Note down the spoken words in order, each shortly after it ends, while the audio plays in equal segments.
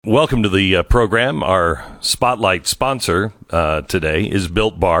welcome to the program. Our spotlight sponsor today is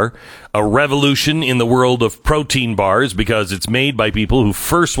Built Bar, a revolution in the world of protein bars because it's made by people who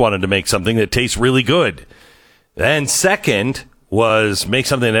first wanted to make something that tastes really good. And second was make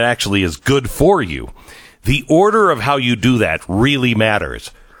something that actually is good for you. The order of how you do that really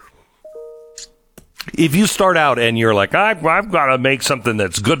matters. If you start out and you're like, I've got to make something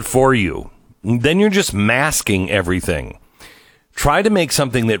that's good for you, then you're just masking everything. Try to make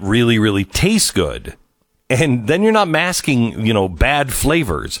something that really, really tastes good. And then you're not masking, bad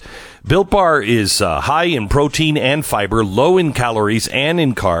flavors. Built Bar is high in protein and fiber, low in calories and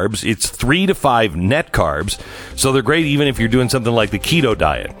in carbs. It's 3 to 5 net carbs. So they're great even if you're doing something like the keto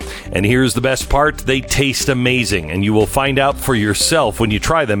diet. And here's the best part. They taste amazing. And you will find out for yourself when you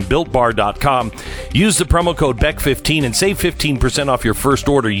try them. BuiltBar.com. Use the promo code BECK15 and save 15% off your first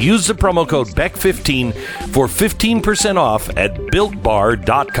order. Use the promo code BECK15 for 15% off at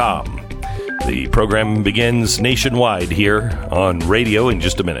BuiltBar.com. The program begins nationwide here on radio in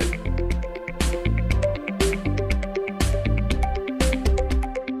just a minute.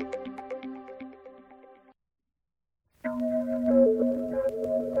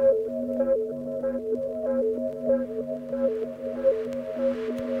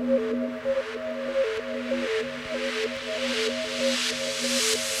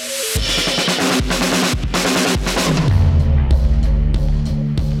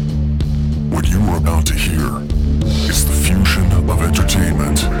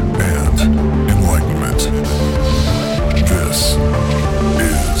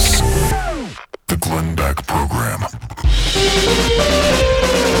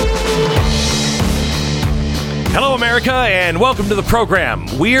 Welcome to the program.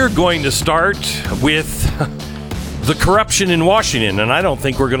 We're going to start with the corruption in Washington, and I don't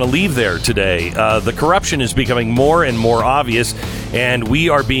think we're going to leave there today. The corruption is becoming more and more obvious, and we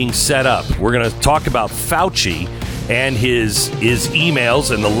are being set up. We're going to talk about Fauci and his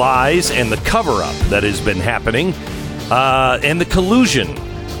emails and the lies and the cover-up that has been happening, and the collusion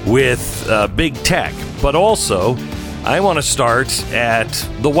with big tech. But also, I want to start at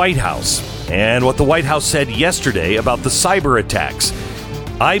the White House and what the White House said yesterday about the cyber attacks.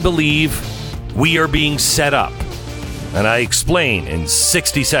 I believe we are being set up, and I explain in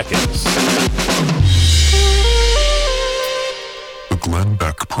 60 seconds. The Glenn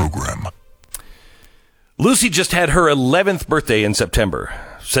Beck Program. Lucy just had her 11th birthday in September.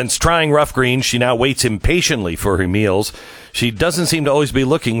 Since trying Rough Greens, she now waits impatiently for her meals. She doesn't seem to always be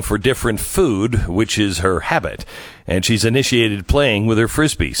looking for different food, which is her habit. And she's initiated playing with her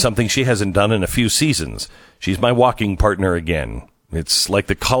Frisbee, something she hasn't done in a few seasons. She's my walking partner again. It's like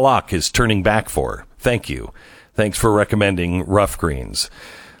the clock is turning back for her. Thank you. Thanks for recommending Rough Greens.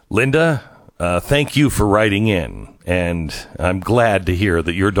 Linda, thank you for writing in. And I'm glad to hear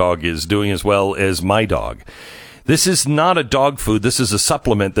that your dog is doing as well as my dog. This is not a dog food. This is a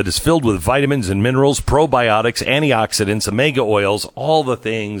supplement that is filled with vitamins and minerals, probiotics, antioxidants, omega oils, all the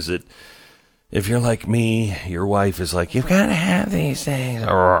things that, if you're like me, your wife is like, you've got to have these things.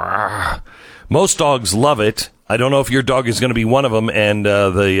 Most dogs love it. I don't know if your dog is going to be one of them, and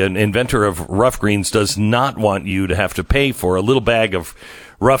the inventor of Rough Greens does not want you to have to pay for a little bag of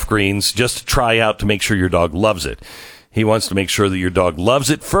Rough Greens just to try out to make sure your dog loves it. He wants to make sure that your dog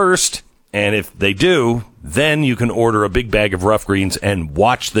loves it first. And if they do, then you can order a big bag of Rough Greens and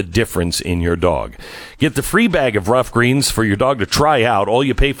watch the difference in your dog. Get the free bag of Rough Greens for your dog to try out. All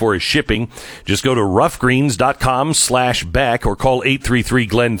you pay for is shipping. Just go to roughgreens.com/Beck or call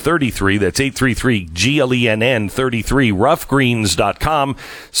 833-GLEN-33. That's 833-GLENN-33.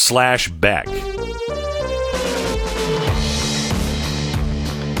 roughgreens.com/Beck.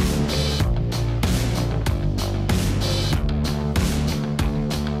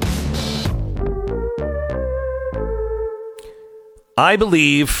 I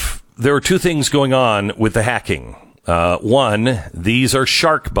believe there are two things going on with the hacking. One, these are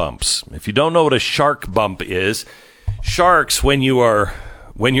shark bumps. If you don't know what a shark bump is, sharks, when you're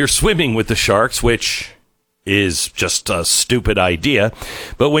swimming with the sharks, which is just a stupid idea,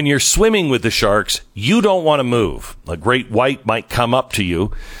 but when you're swimming with the sharks, you don't want to move. A great white might come up to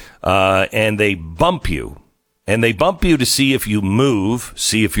you, and they bump you. And they bump you to see if you move,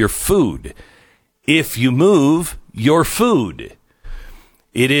 see if you're food. If you move, you're food.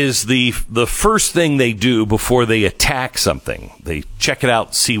 It is the first thing they do before they attack something. They check it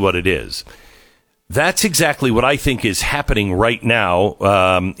out, see what it is. That's exactly what I think is happening right now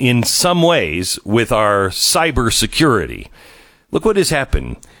in some ways with our cybersecurity. Look what has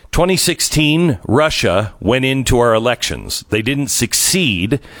happened. 2016, Russia went into our elections. They didn't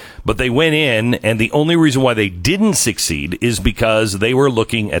succeed, but they went in, and the only reason why they didn't succeed is because they were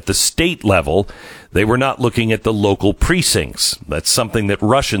looking at the state level. They were not looking at the local precincts. That's something that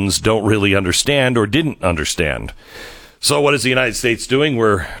Russians don't really understand or didn't understand. So what is the United States doing?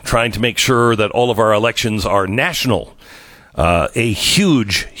 We're trying to make sure that all of our elections are national. A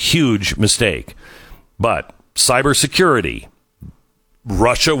huge, huge mistake. But cybersecurity,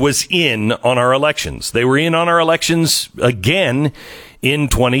 Russia was in on our elections. They were in on our elections again in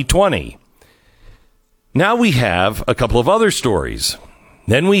 2020. Now we have a couple of other stories.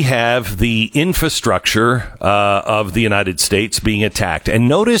 Then we have the infrastructure of the United States being attacked. And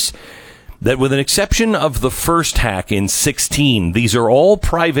notice that with an exception of the first hack in 2016, these are all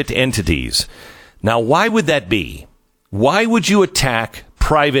private entities. Now, why would that be? Why would you attack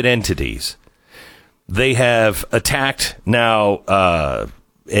private entities? They have attacked now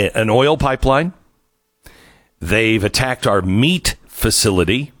an oil pipeline. They've attacked our meat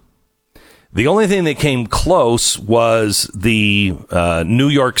facility. The only thing that came close was the New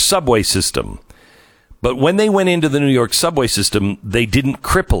York subway system. But when they went into the New York subway system, they didn't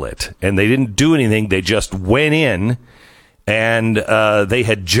cripple it, and they didn't do anything. They just went in, and they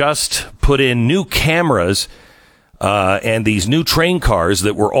had just put in new cameras and these new train cars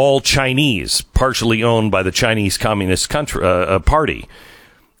that were all Chinese, partially owned by the Chinese Communist Party.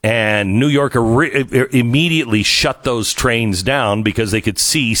 And New York immediately shut those trains down because they could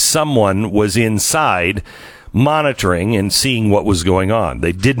see someone was inside monitoring and seeing what was going on.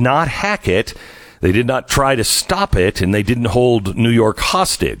 They did not hack it. They did not try to stop it, and they didn't hold New York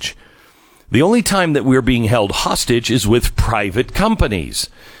hostage. The only time that we're being held hostage is with private companies.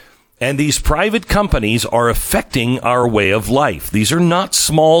 And these private companies are affecting our way of life. These are not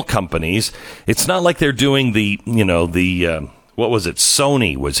small companies. It's not like they're doing what was it?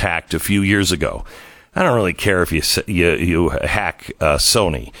 Sony was hacked a few years ago. I don't really care if you hack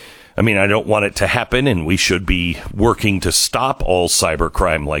Sony. I mean, I don't want it to happen, and we should be working to stop all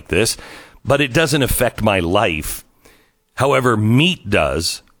cybercrime like this, but it doesn't affect my life. However, meat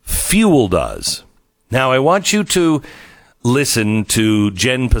does, fuel does. Now, I want you to listen to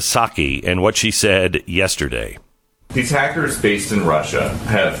Jen Psaki and what she said yesterday. These hackers based in Russia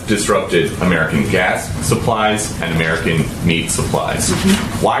have disrupted American gas supplies and American meat supplies.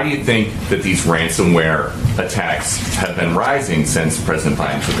 Mm-hmm. Why do you think that these ransomware attacks have been rising since President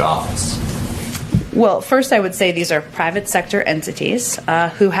Biden took office? Well, first, I would say these are private sector entities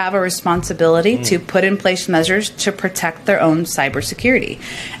who have a responsibility to put in place measures to protect their own cybersecurity.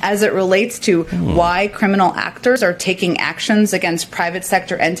 As it relates to why criminal actors are taking actions against private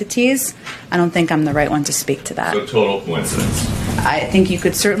sector entities, I don't think I'm the right one to speak to that. So total coincidence. I think you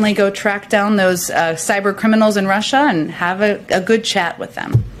could certainly go track down those cyber criminals in Russia and have a good chat with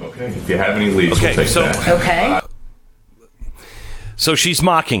them. Okay. If you have any leads, we'll take that. Okay. So she's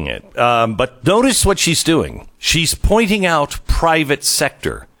mocking it. But notice what she's doing. She's pointing out private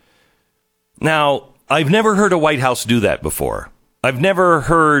sector. Now, I've never heard a White House do that before. I've never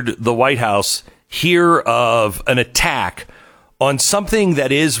heard the White House hear of an attack on something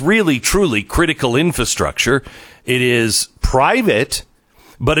that is really, truly critical infrastructure. It is private,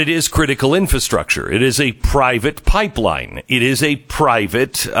 but it is critical infrastructure. It is a private pipeline. It is a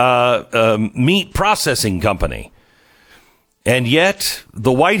private meat processing company. And yet,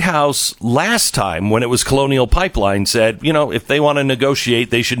 the White House last time, when it was Colonial Pipeline, said, if they want to negotiate,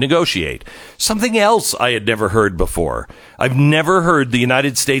 they should negotiate. Something else I had never heard before. I've never heard the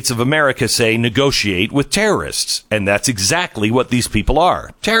United States of America say negotiate with terrorists. And that's exactly what these people are,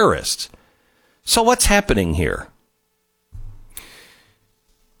 terrorists. So what's happening here?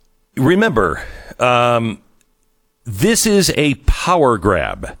 Remember, this is a power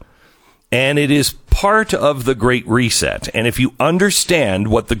grab. And it is part of the Great Reset. And if you understand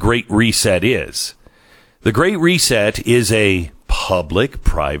what the Great Reset is, the Great Reset is a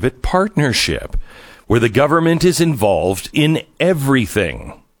public-private partnership where the government is involved in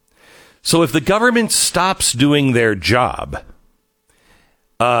everything. So if the government stops doing their job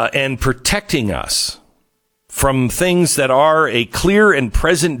and protecting us from things that are a clear and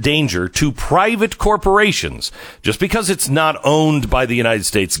present danger to private corporations, just because it's not owned by the United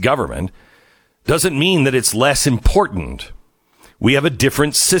States government, doesn't mean that it's less important. We have a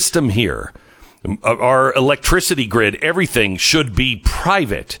different system here. Our electricity grid, everything should be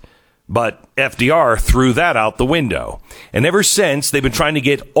private. But FDR threw that out the window. And ever since, they've been trying to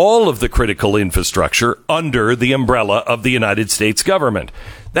get all of the critical infrastructure under the umbrella of the United States government.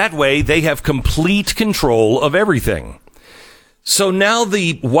 That way, they have complete control of everything. So now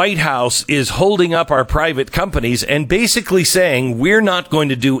the White House is holding up our private companies and basically saying we're not going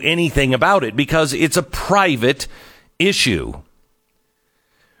to do anything about it because it's a private issue.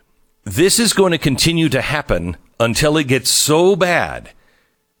 This is going to continue to happen until it gets so bad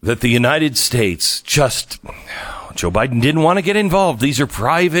that the United States Joe Biden didn't want to get involved. These are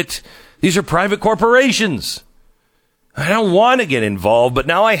private corporations. I don't want to get involved, but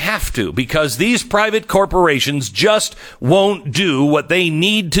now I have to because these private corporations just won't do what they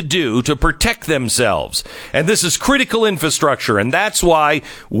need to do to protect themselves. And this is critical infrastructure, and that's why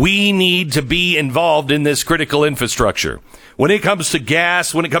we need to be involved in this critical infrastructure. When it comes to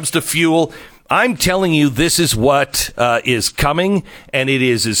gas, when it comes to fuel, I'm telling you this is what is coming, and it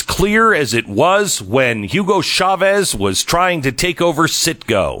is as clear as it was when Hugo Chavez was trying to take over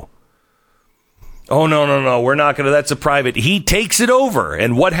Citgo. Oh, no, we're not going to, that's a private. He takes it over,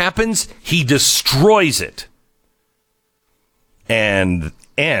 and what happens? He destroys it. And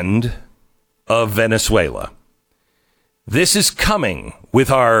end of Venezuela. This is coming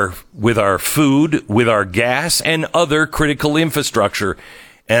with our food, with our gas, and other critical infrastructure.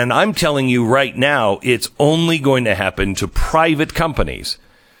 And I'm telling you right now, it's only going to happen to private companies.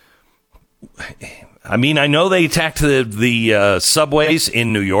 I mean, I know they attacked the subways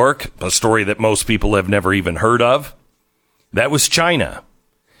in New York, a story that most people have never even heard of. That was China.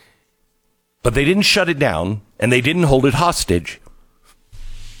 But they didn't shut it down, and they didn't hold it hostage.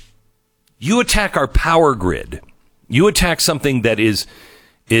 You attack our power grid. You attack something that is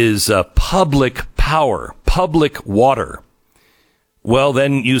public power, public water. Well,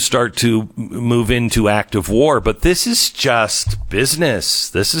 then you start to move into active war. But this is just business.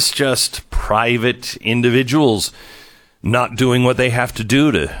 This is just private individuals not doing what they have to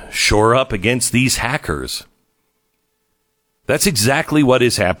do to shore up against these hackers. That's exactly what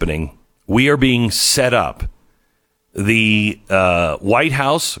is happening. We are being set up. The White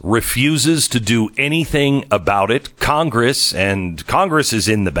House refuses to do anything about it. Congress is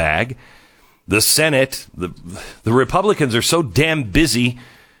in the bag. The Senate, the Republicans are so damn busy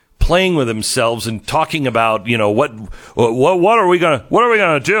playing with themselves and talking about, what are we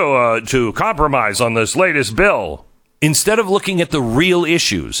gonna do to compromise on this latest bill? Instead of looking at the real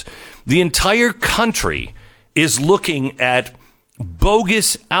issues, the entire country is looking at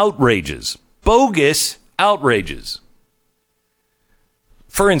bogus outrages. Bogus outrages.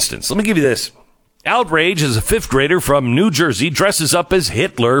 For instance, let me give you this. Outrage as a fifth grader from New Jersey dresses up as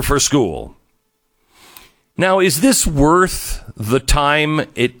Hitler for school. Now, is this worth the time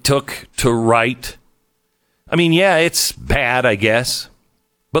it took to write? I mean, yeah, it's bad, I guess.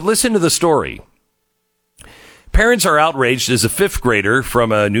 But listen to the story. Parents are outraged as a fifth grader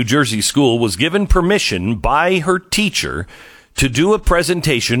from a New Jersey school was given permission by her teacher to do a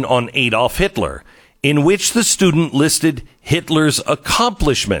presentation on Adolf Hitler, in which the student listed Hitler's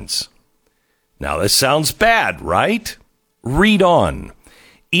accomplishments. Now, this sounds bad, right? Read on.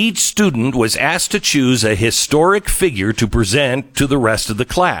 Each student was asked to choose a historic figure to present to the rest of the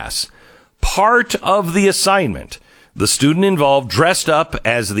class. Part of the assignment, the student involved dressed up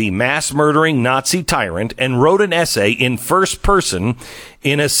as the mass-murdering Nazi tyrant and wrote an essay in first person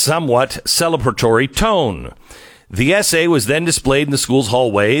in a somewhat celebratory tone. The essay was then displayed in the school's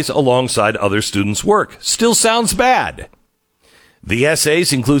hallways alongside other students' work. Still sounds bad. The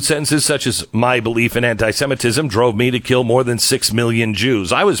essays include sentences such as, "My belief in anti-Semitism drove me to kill more than 6 million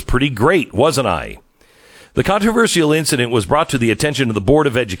Jews. I was pretty great, wasn't I?" The controversial incident was brought to the attention of the Board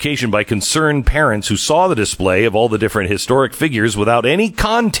of Education by concerned parents who saw the display of all the different historic figures without any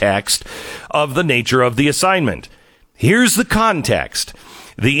context of the nature of the assignment. Here's the context.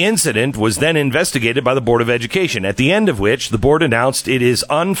 The incident was then investigated by the Board of Education, at the end of which the board announced it is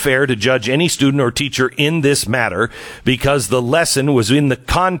unfair to judge any student or teacher in this matter because the lesson was in the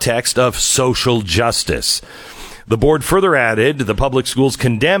context of social justice. The board further added the public schools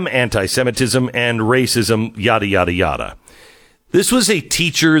condemn anti-Semitism and racism, yada, yada, yada. This was a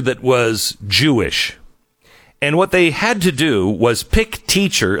teacher that was Jewish. And what they had to do was pick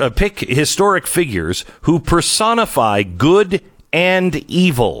historic figures who personify good and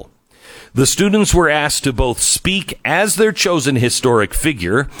evil. The students were asked to both speak as their chosen historic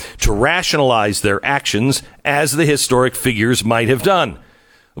figure, to rationalize their actions as the historic figures might have done,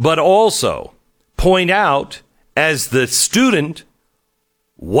 but also point out as the student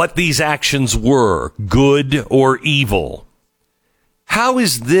what these actions were, good or evil. How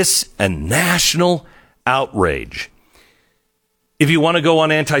is this a national outrage? If you want to go on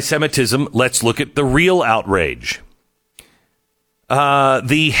anti-Semitism, let's look at the real outrage.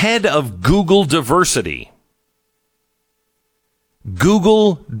 The head of Google Diversity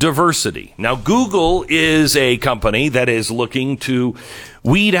Google diversity. Now, Google is a company that is looking to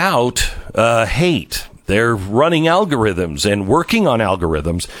weed out hate. They're running algorithms and working on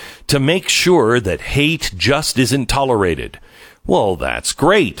algorithms to make sure that hate just isn't tolerated. Well, that's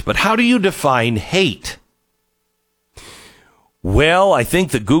great, but how do you define hate? Well, I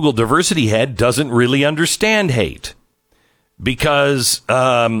think the Google diversity head doesn't really understand hate, because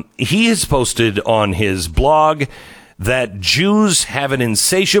he has posted on his blog that Jews have an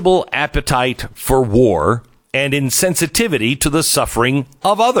insatiable appetite for war and insensitivity to the suffering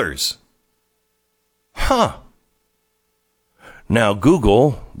of others. Huh. Now,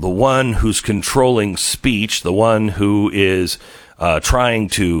 Google, the one who's controlling speech, the one who is trying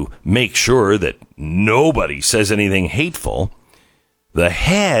to make sure that nobody says anything hateful, the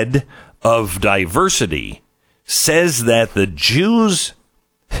head of diversity says that the Jews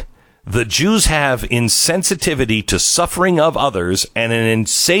have insensitivity to suffering of others and an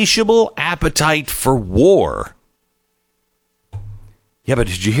insatiable appetite for war. Yeah, but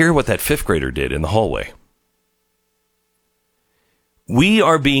did you hear what that fifth grader did in the hallway? We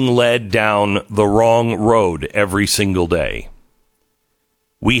are being led down the wrong road every single day.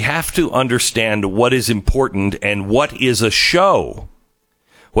 We have to understand what is important and what is a show.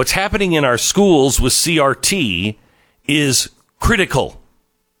 What's happening in our schools with CRT is critical.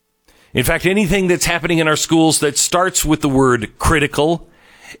 In fact, anything that's happening in our schools that starts with the word critical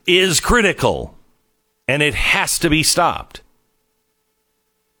is critical, and it has to be stopped.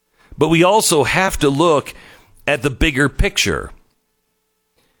 But we also have to look at the bigger picture.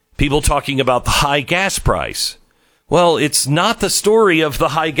 People talking about the high gas price. Well, it's not the story of the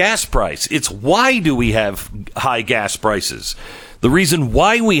high gas price. It's why do we have high gas prices? The reason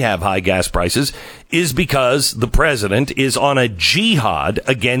why we have high gas prices is because the president is on a jihad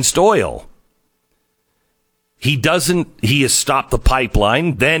against oil. He has stopped the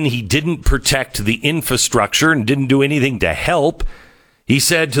pipeline. Then he didn't protect the infrastructure and didn't do anything to help. He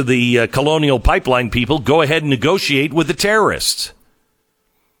said to the Colonial Pipeline people, go ahead and negotiate with the terrorists.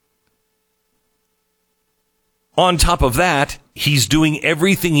 On top of that, he's doing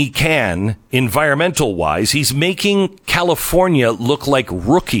everything he can environmental-wise. He's making California look like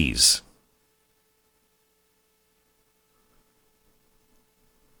rookies.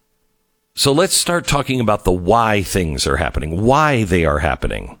 So let's start talking about the why things are happening, why they are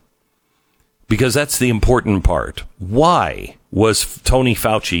happening. Because that's the important part. Why was Tony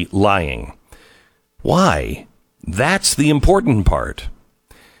Fauci lying? Why? That's the important part.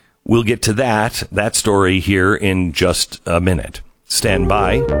 We'll get to that story here in just a minute. Stand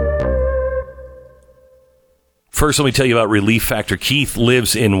by. First, let me tell you about Relief Factor. Keith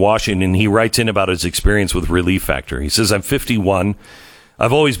lives in Washington. He writes in about his experience with Relief Factor. He says, I'm 51.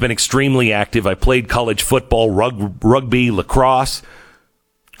 I've always been extremely active. I played college football, rugby, lacrosse.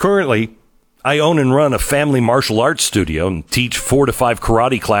 Currently, I own and run a family martial arts studio and teach 4 to 5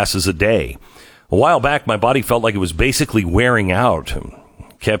 karate classes a day. A while back, my body felt like it was basically wearing out.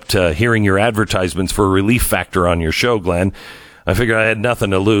 Kept hearing your advertisements for Relief Factor on your show, Glenn. I figured I had nothing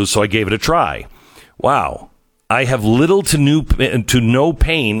to lose, so I gave it a try. Wow. I have little to no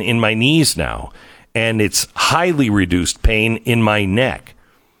pain in my knees now, and it's highly reduced pain in my neck.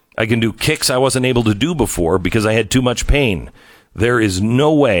 I can do kicks I wasn't able to do before because I had too much pain. There is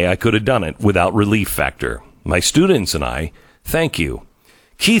no way I could have done it without Relief Factor. My students and I, thank you.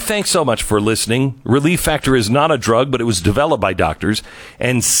 Keith, thanks so much for listening. Relief Factor is not a drug, but it was developed by doctors,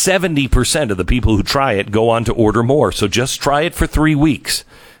 and 70% of the people who try it go on to order more. So just try it for 3 weeks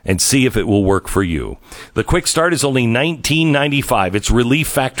and see if it will work for you. The quick start is only $19.95. It's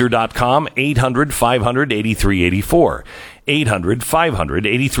relieffactor.com, 800-500-8384.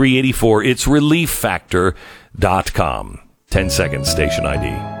 800-500-8384. It's relieffactor.com. 10 seconds, station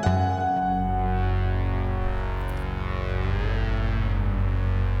ID.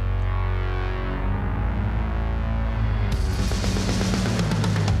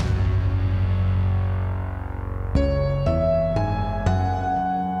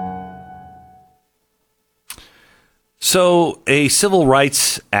 So a civil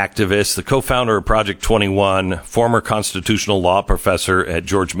rights activist, the co-founder of Project 21, former constitutional law professor at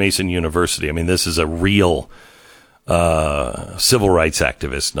George Mason University. I mean, this is a real civil rights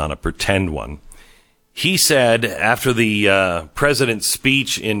activist, not a pretend one. He said after the president's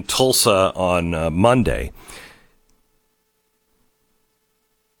speech in Tulsa on Monday,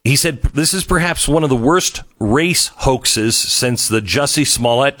 he said, this is perhaps one of the worst race hoaxes since the Jussie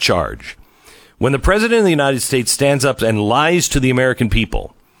Smollett charge. When the president of the United States stands up and lies to the American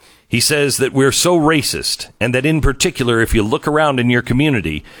people, He says that we're so racist, and that in particular, if you look around in your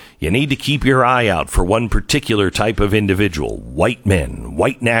community, you need to keep your eye out for one particular type of individual: white men,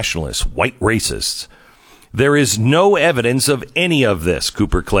 white nationalists, white racists. There is no evidence of any of this,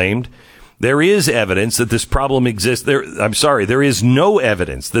 Cooper claimed. There is evidence that this problem exists. There is no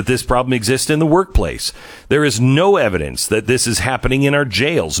evidence that this problem exists in the workplace. There is no evidence that this is happening in our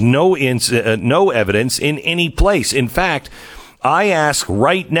jails. No evidence in any place. In fact, I ask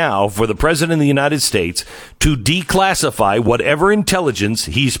right now for the President of the United States to declassify whatever intelligence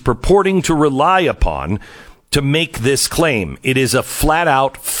he's purporting to rely upon to make this claim. It is a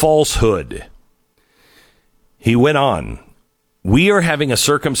flat-out falsehood. He went on, we are having a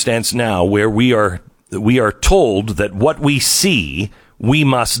circumstance now where we are told that what we see, we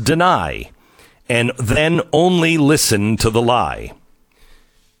must deny, and then only listen to the lie.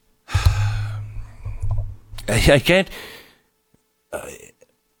 I can't...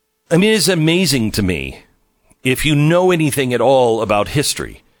 I mean, it's amazing to me, if you know anything at all about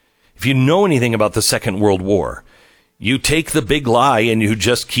history, if you know anything about the Second World War, you take the big lie and you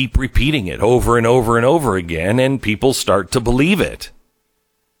just keep repeating it over and over and over again, and people start to believe it.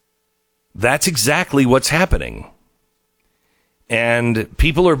 That's exactly what's happening. And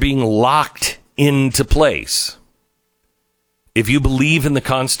people are being locked into place. If you believe in the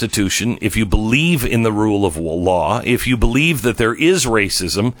Constitution, if you believe in the rule of law, if you believe that there is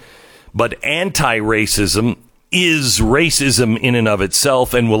racism, but anti-racism is racism in and of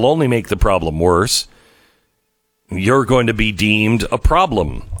itself and will only make the problem worse, you're going to be deemed a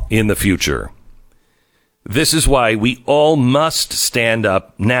problem in the future. This is why we all must stand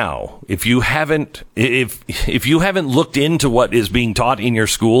up now. If you haven't looked into what is being taught in your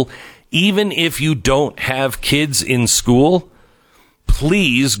school, even if you don't have kids in school,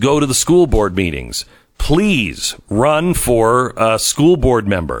 please go to the school board meetings. Please run for a school board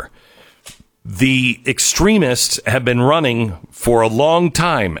member. The extremists have been running for a long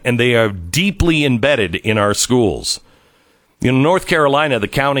time, and they are deeply embedded in our schools. In North Carolina, the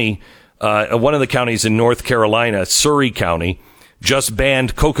county, one of the counties in North Carolina, Surrey County, just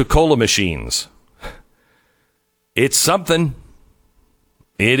banned Coca-Cola machines. It's something.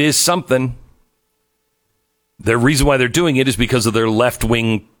 It is something. The reason why they're doing it is because of their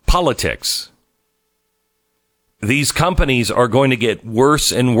left-wing politics. These companies are going to get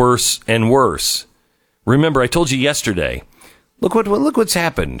worse and worse and worse. Remember, I told you yesterday, look what's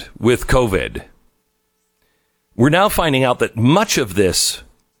happened with COVID. We're now finding out that much of this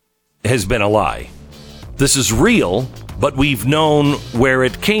has been a lie. This is real, but we've known where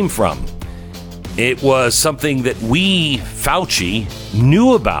it came from. It was something that Fauci,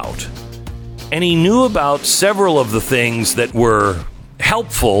 knew about. And he knew about several of the things that were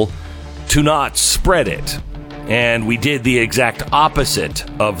helpful to not spread it. And we did the exact opposite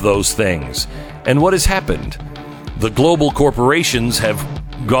of those things. And what has happened? The global corporations have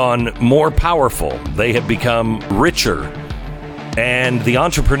gone more powerful. They have become richer. And the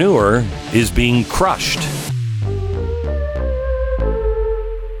entrepreneur is being crushed.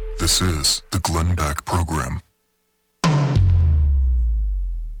 This is the Glenn Beck Program.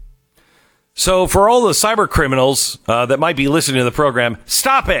 So for all the cyber criminals that might be listening to the program,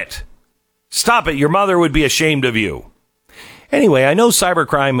 stop it. Stop it. Your mother would be ashamed of you. Anyway, I know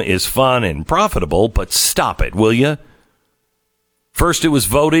cybercrime is fun and profitable, but stop it, will you? First it was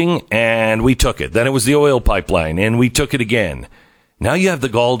voting, and we took it. Then it was the oil pipeline, and we took it again. Now you have the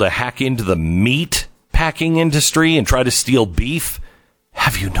gall to hack into the meat packing industry and try to steal beef?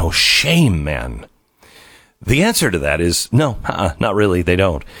 Have you no shame, man? The answer to that is no, not really. They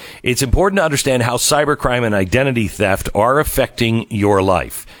don't. It's important to understand how cybercrime and identity theft are affecting your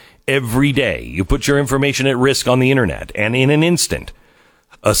life. Every day, you put your information at risk on the internet, and in an instant,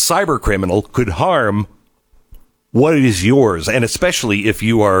 a cyber criminal could harm what is yours, and especially if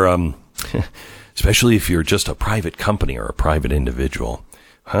you are, especially if you're just a private company or a private individual.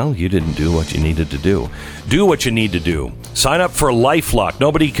 Well, you didn't do what you needed to do. Do what you need to do. Sign up for LifeLock.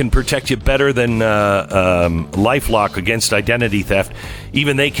 Nobody can protect you better than LifeLock against identity theft.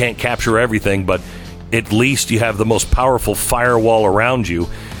 Even they can't capture everything, but at least you have the most powerful firewall around you.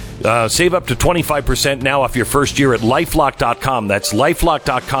 Save up to 25% now off your first year at LifeLock.com. That's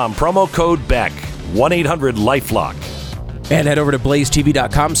LifeLock.com. Promo code BECK. 1-800-LifeLock. And head over to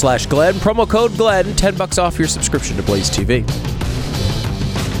BlazeTV.com/Glenn. Promo code Glenn. $10 off your subscription to Blaze TV.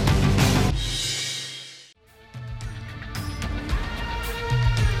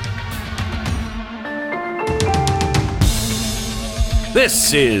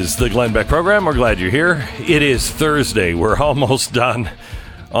 This is the Glenn Beck Program. We're glad you're here. It is Thursday. We're almost done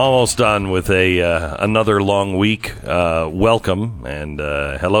Almost done with another long week. Welcome and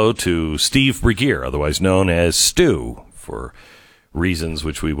hello to Steve Bregeer, otherwise known as Stu, for reasons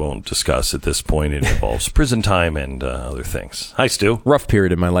which we won't discuss at this point. It involves prison time and other things. Hi, Stu. Rough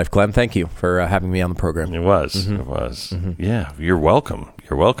period in my life, Glenn. Thank you for having me on the program. It was. It was. Yeah, you're welcome.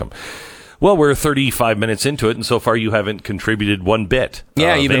 You're welcome. Well, we're 35 minutes into it, and so far you haven't contributed one bit.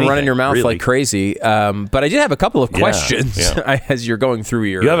 Yeah, you've been running your mouth really. like crazy. But I did have a couple of questions as you're going through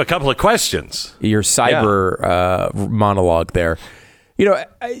your... You have a couple of questions. Your cyber monologue there. You know,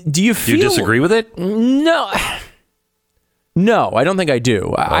 do you feel... Do you disagree with it? No. No, I don't think I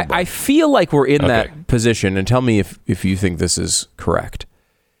do. I feel like we're in that position, and tell me if you think this is correct.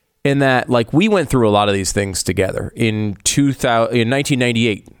 In that, like, we went through a lot of these things together. In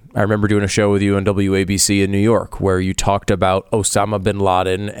 1998, I remember doing a show with you on WABC in New York where you talked about Osama bin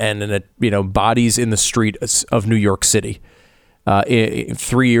Laden and bodies in the streets of New York City.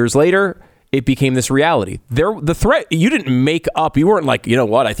 3 years later, it became this reality. The threat, you didn't make up. You weren't like, you know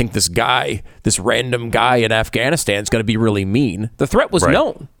what, I think this random guy in Afghanistan is going to be really mean. The threat was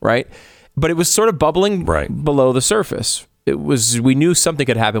known, right? But it was sort of bubbling below the surface. We knew something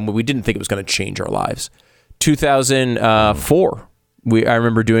could happen, but we didn't think it was going to change our lives. 2004. I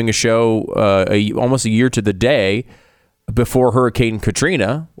remember doing a show almost a year to the day before Hurricane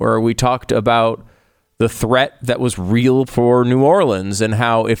Katrina, where we talked about the threat that was real for New Orleans and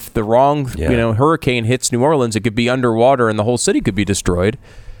how if the wrong hurricane hits New Orleans, it could be underwater and the whole city could be destroyed.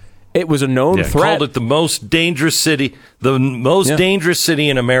 It was a known threat. I called it the most dangerous city, dangerous city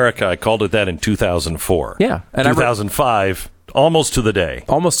in America. I called it that in 2004. Yeah, and 2005. Almost to the day.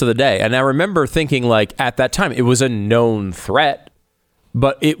 And I remember thinking, like, at that time, it was a known threat.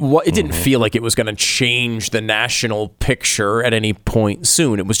 But it didn't feel like it was going to change the national picture at any point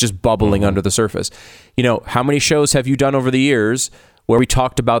soon. It was just bubbling under the surface. You know, how many shows have you done over the years where we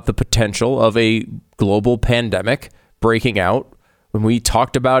talked about the potential of a global pandemic breaking out? When we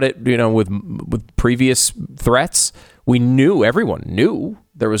talked about it, with previous threats, everyone knew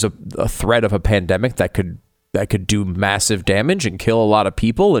there was a threat of a pandemic that could do massive damage and kill a lot of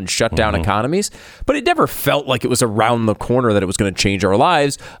people and shut down economies. But it never felt like it was around the corner that it was going to change our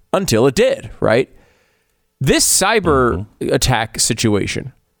lives until it did, right? This cyber attack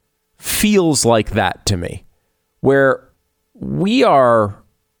situation feels like that to me, where we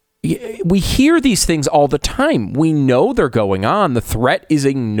hear these things all the time. We know they're going on. The threat is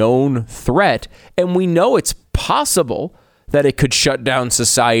a known threat, and we know it's possible that it could shut down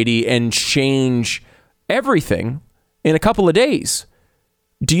society and change everything in a couple of days.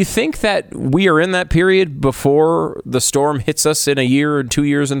 Do you think that we are in that period before the storm hits us in a year and 2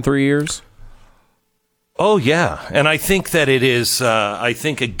 years and 3 years? Oh, yeah. And I think that it is,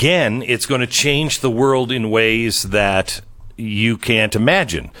 again, it's going to change the world in ways that you can't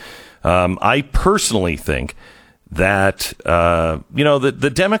imagine. I personally think that,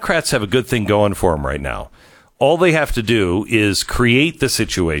 the Democrats have a good thing going for them right now. All they have to do is create the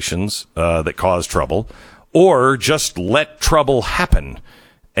situations that cause trouble, or just let trouble happen,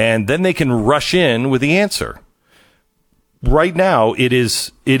 and then they can rush in with the answer. Right now, it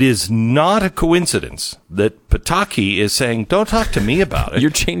is not a coincidence that Pataki is saying, "Don't talk to me about it." You're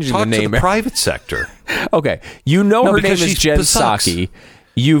changing the name. Talk to the private sector. Okay, her name is Jen Psaki.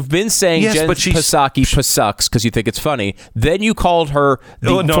 You've been saying Jen Psaki sucks because you think it's funny. Then you called her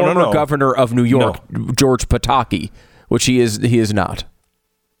the former governor of New York, George Pataki, which he is not.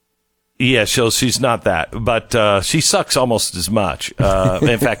 Yeah, so she's not that, but she sucks almost as much.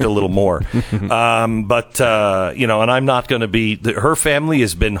 In fact, a little more. And I'm not going to be. Her family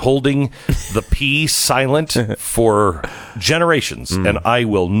has been holding the P silent for generations, and I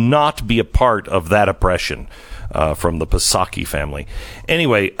will not be a part of that oppression. From the Psaki family.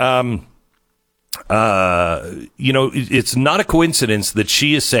 Anyway, it's not a coincidence that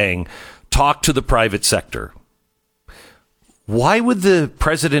she is saying, talk to the private sector. Why would the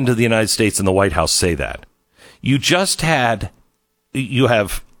President of the United States and the White House say that? You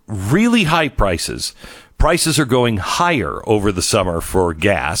have really high prices. Prices are going higher over the summer for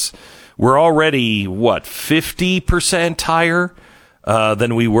gas. We're already, 50% higher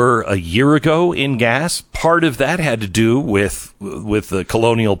than we were a year ago in gas. Part of that had to do with the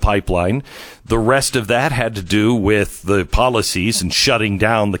Colonial Pipeline. The rest of that had to do with the policies and shutting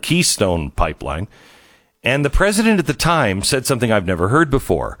down the Keystone Pipeline. And the president at the time said something I've never heard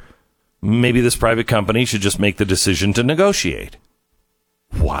before. Maybe this private company should just make the decision to negotiate.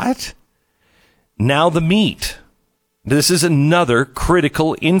 What? Now the meat. This is another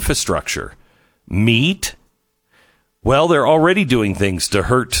critical infrastructure. Meat. Well, they're already doing things to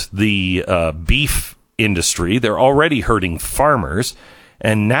hurt the beef industry. They're already hurting farmers.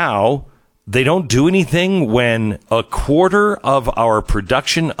 And now they don't do anything when a quarter of our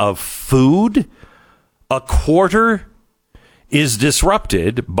production of food, a quarter, is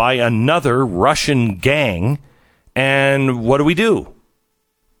disrupted by another Russian gang. And what do?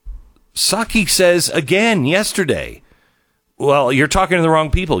 Psaki says again yesterday, well, you're talking to the wrong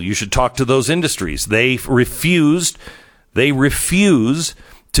people. You should talk to those industries. They refuse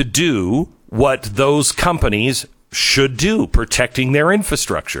to do what those companies should do, protecting their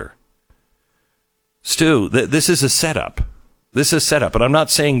infrastructure. Stu, this is a setup. This is set up. And I'm not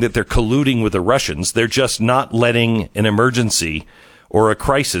saying that they're colluding with the Russians. They're just not letting an emergency or a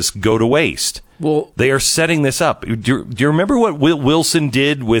crisis go to waste. Well, they are setting this up. Do you remember what Wilson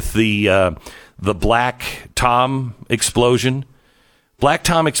did with the Black Tom explosion? Black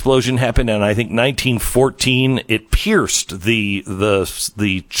Tom explosion happened in, I think, 1914. It pierced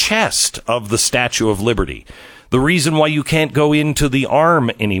the chest of the Statue of Liberty. The reason why you can't go into the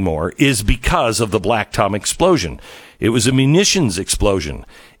arm anymore is because of the Black Tom explosion. It was a munitions explosion.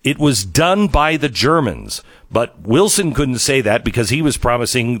 It was done by the Germans, but Wilson couldn't say that because he was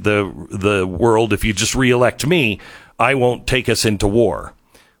promising the world, if you just reelect me, I won't take us into war.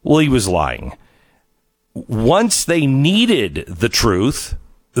 Well, he was lying. Once they needed the truth,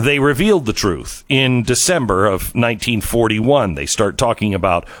 they revealed the truth. In December of 1941, they start talking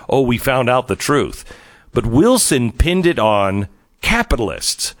about, we found out the truth. But Wilson pinned it on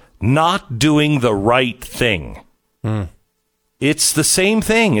capitalists not doing the right thing. Mm. It's the same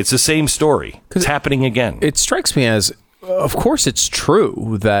thing. It's the same story. It's happening again. It strikes me as, of course, it's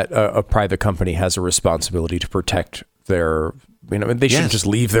true that a private company has a responsibility to protect their... they shouldn't just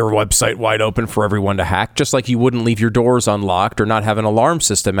leave their website wide open for everyone to hack, just like you wouldn't leave your doors unlocked or not have an alarm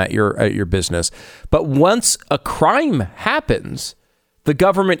system at your business. But once a crime happens, the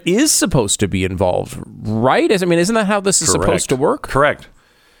government is supposed to be involved, right? Isn't that how this is supposed to work? Correct.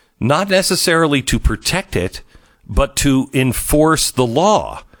 Not necessarily to protect it, but to enforce the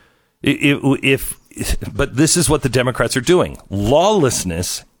law. But this is what the Democrats are doing.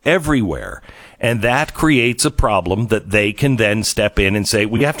 Lawlessness everywhere. And that creates a problem that they can then step in and say,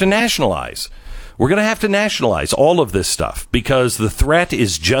 we have to nationalize. We're going to have to nationalize all of this stuff because the threat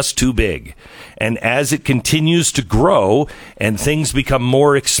is just too big. And as it continues to grow and things become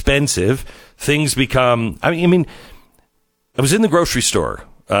more expensive, things become... I was in the grocery store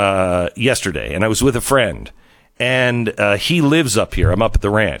yesterday, and I was with a friend. And he lives up here. I'm up at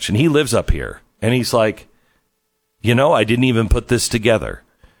the ranch, and he lives up here. And he's like, I didn't even put this together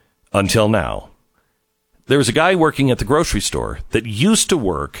until now. There was a guy working at the grocery store that used to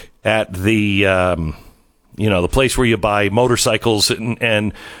work at the, the place where you buy motorcycles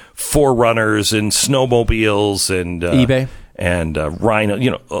and Forerunners and snowmobiles and eBay and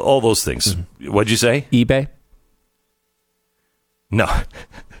Rhino, all those things. Mm-hmm. What'd you say? eBay? No.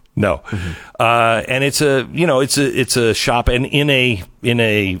 Mm-hmm. And it's a shop, and in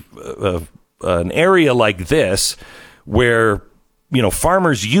an area like this where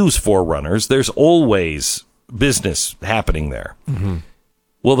farmers use Forerunners, there's always business happening there. Mm-hmm.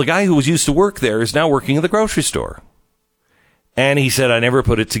 Well, the guy who was used to work there is now working at the grocery store. And he said, I never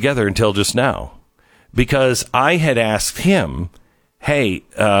put it together until just now. Because I had asked him, hey,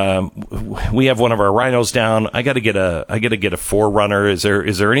 we have one of our Rhinos down. I got to get a Forerunner. Is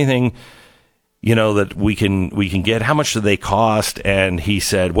there anything, that we can get? How much do they cost? And he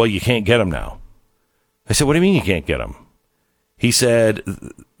said, well, you can't get them now. I said, what do you mean you can't get them? He said,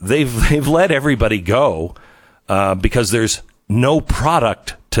 they've let everybody go because there's no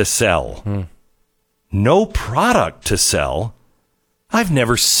product to sell. No product to sell? I've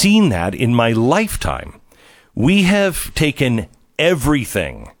never seen that in my lifetime. We have taken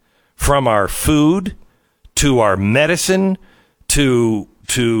everything from our food to our medicine to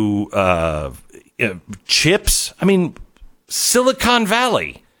chips. Silicon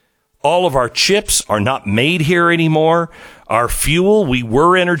Valley. All of our chips are not made here anymore. Our fuel, we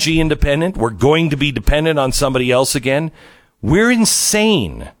were energy independent. We're going to be dependent on somebody else again. We're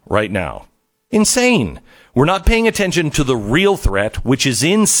insane right now. Insane. We're not paying attention to the real threat, which is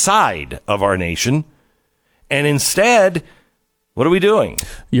inside of our nation. And instead, what are we doing?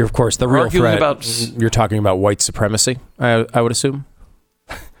 You're, of course, the real threat. You're talking about white supremacy, I would assume.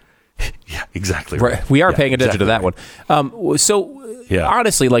 Yeah, exactly. Right. We are paying attention to that one.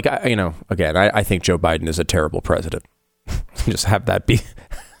 Honestly, again, I think Joe Biden is a terrible president. Just have that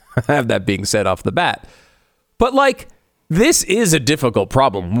being said off the bat. But this is a difficult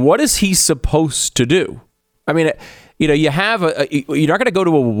problem. What is he supposed to do? you have you're not going to go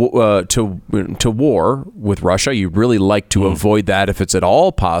to war with Russia. You really like to avoid that if it's at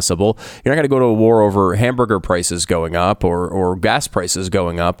all possible. You're not going to go to a war over hamburger prices going up or gas prices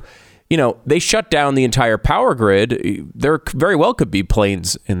going up. They shut down the entire power grid. There very well could be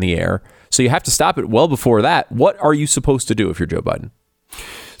planes in the air. So you have to stop it well before that. What are you supposed to do if you're Joe Biden?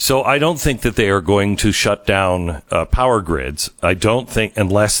 So I don't think that they are going to shut down power grids. I don't think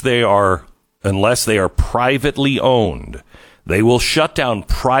unless they are privately owned. They will shut down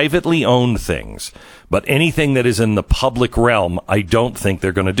privately owned things. But anything that is in the public realm, I don't think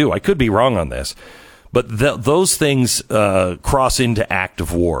they're going to do. I could be wrong on this. But those things cross into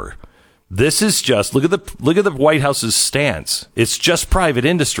active war. This is just look at the White House's stance. It's just private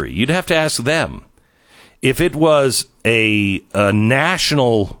industry. You'd have to ask them. If it was a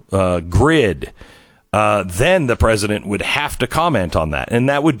national grid, then the president would have to comment on that, and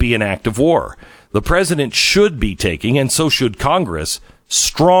that would be an act of war. The president should be taking, and so should Congress,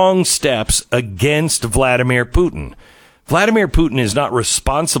 strong steps against Vladimir Putin. Vladimir Putin is not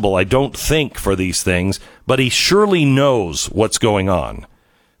responsible, I don't think, for these things, but he surely knows what's going on.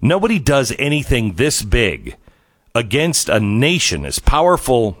 Nobody does anything this big against a nation as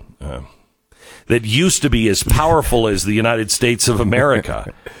powerful, that used to be as powerful as the United States of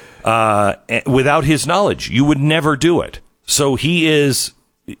America, without his knowledge. You would never do it. So he's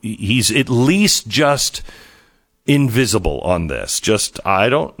at least just invisible on this. I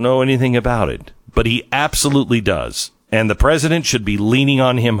don't know anything about it, but he absolutely does. And the president should be leaning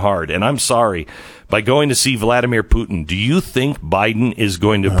on him hard. And I'm sorry, by going to see Vladimir Putin, do you think Biden is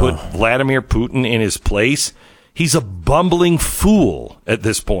going to put Vladimir Putin in his place? He's a bumbling fool at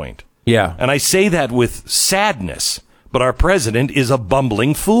this point. Yeah. And I say that with sadness, but our president is a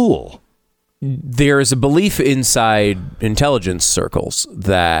bumbling fool. There is a belief inside intelligence circles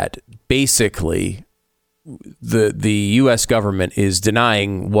that basically the U.S. government is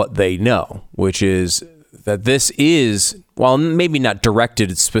denying what they know, which is that this is, while maybe not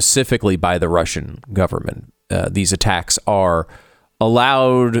directed specifically by the Russian government, these attacks are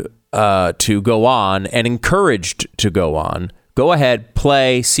allowed to go on and encouraged to go on. Go ahead,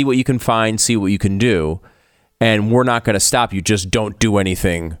 play, see what you can find, see what you can do, and we're not going to stop you. Just don't do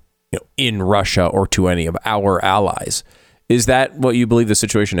anything in Russia or to any of our allies. Is that what you believe the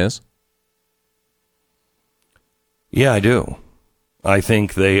situation is? Yeah, I do. I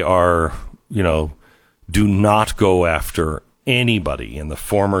think they are, do not go after anybody in the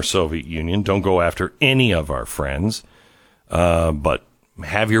former Soviet Union. Don't go after any of our friends. But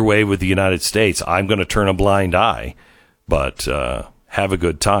have your way with the United States. I'm going to turn a blind eye, but have a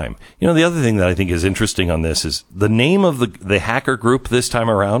good time. The other thing that I think is interesting on this is the name of the hacker group this time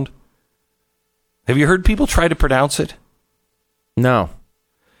around. Have you heard people try to pronounce it? No.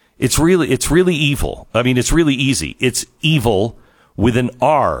 It's really evil. I mean, it's really easy. It's evil with an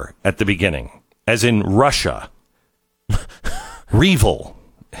R at the beginning, as in Russia. Revel.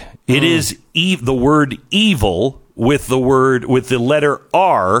 It is the word evil with the letter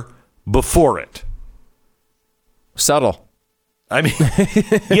R before it. Subtle. I mean,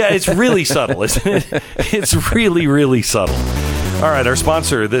 yeah, it's really subtle, isn't it? It's really, really subtle. All right, our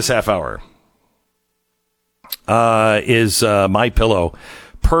sponsor this half hour is MyPillow.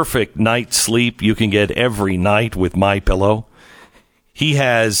 Perfect night's sleep you can get every night with MyPillow. He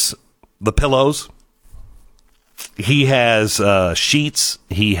has the pillows. He has sheets.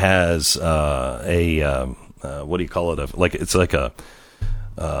 He has what do you call it? It's like a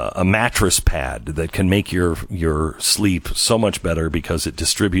mattress pad that can make your sleep so much better because it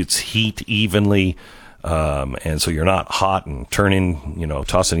distributes heat evenly, and so you're not hot and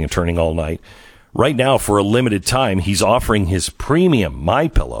tossing and turning all night. Right now, for a limited time, he's offering his premium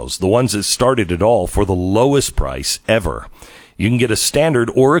MyPillows, the ones that started it all, for the lowest price ever. You can get a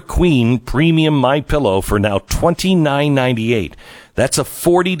standard or a queen premium MyPillow for now $29.98. That's a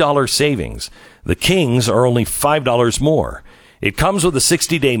 $40 savings. The kings are only $5 more. It comes with a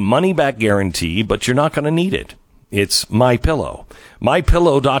 60-day money-back guarantee, but you're not going to need it. It's MyPillow.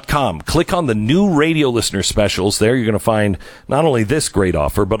 MyPillow.com. Click on the new radio listener specials. There you're going to find not only this great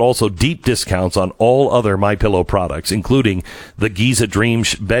offer, but also deep discounts on all other MyPillow products, including the Giza Dream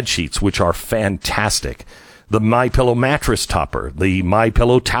bed sheets, which are fantastic. The MyPillow mattress topper, the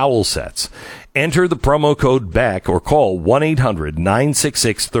MyPillow towel sets. Enter the promo code BECK or call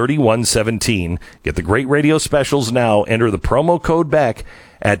 1-800-966-3117. Get the great radio specials now. Enter the promo code BECK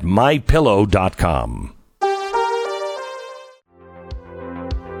at MyPillow.com.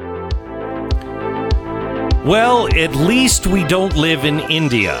 Well, at least we don't live in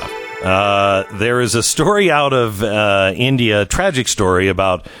India. There is a story out of India, a tragic story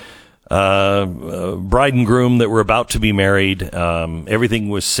about bride and groom that were about to be married. Everything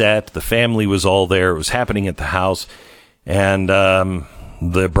was set. The family was all there. It was happening at the house. And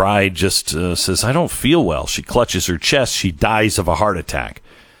the bride just says, I don't feel well. She clutches her chest. She dies of a heart attack.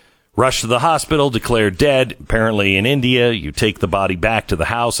 Rushed to the hospital, declared dead. Apparently in India, you take the body back to the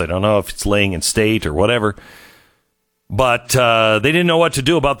house. I don't know if it's laying in state or whatever. But they didn't know what to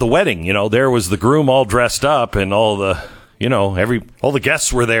do about the wedding. You know, there was the groom all dressed up and all the, you know, all the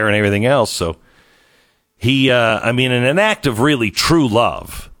guests were there and everything else. So he, in an act of really true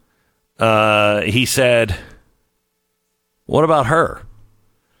love, he said, what about her,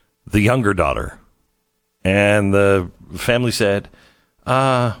 the younger daughter? And the family said,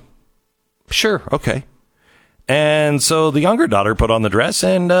 sure, okay. And so the younger daughter put on the dress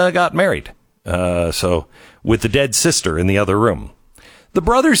and got married. So with the dead sister in the other room. The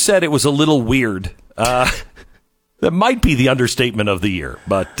brothers said it was a little weird. That might be the understatement of the year,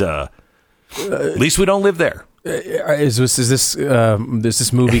 but at least we don't live there. Is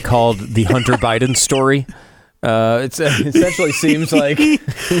this movie called The Hunter Biden Story? It essentially seems like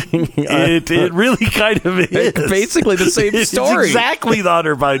it really kind of is. Basically the same story. It's exactly the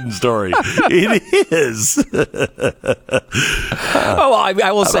Hunter Biden story. It is.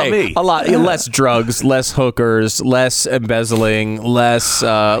 I will say a lot less drugs, less hookers, less embezzling, less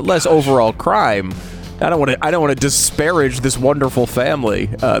overall crime. I don't want to disparage this wonderful family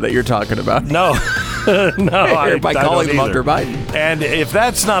that you're talking about. No, by calling them Hunter Biden. And if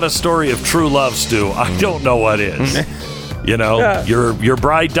that's not a story of true love, Stu, I don't know what is. You know, yeah. Your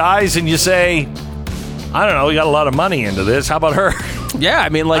bride dies, and you say, I don't know, we got a lot of money into this. How about her? Yeah, I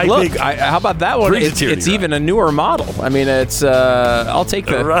mean, how about that one? It's even a newer model. I mean, it's I'll take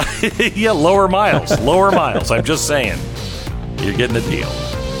that. Right. Yeah, lower miles. I'm just saying, you're getting a deal.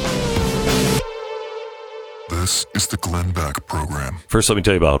 This is the Glenn Beck Program. First, let me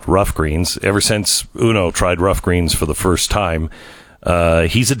tell you about Rough Greens. Ever since Uno tried Rough Greens for the first time,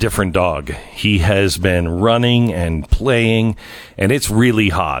 he's a different dog. He has been running and playing, and it's really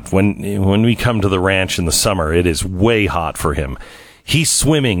hot. When we come to the ranch in the summer, it is way hot for him. He's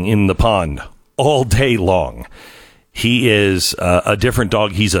swimming in the pond all day long. He is a different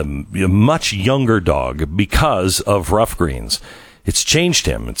dog. He's a much younger dog because of Rough Greens. It's changed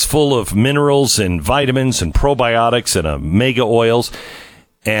him. It's full of minerals and vitamins and probiotics and omega oils.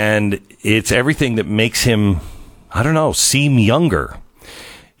 And it's everything that makes him, I don't know, seem younger.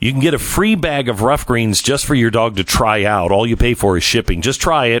 You can get a free bag of Rough Greens just for your dog to try out. All you pay for is shipping. Just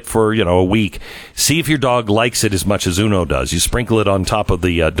try it for, a week. See if your dog likes it as much as Uno does. You sprinkle it on top of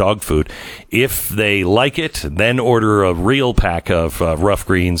the dog food. If they like it, then order a real pack of Rough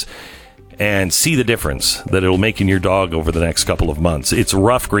Greens and see the difference that it'll make in your dog over the next couple of months. It's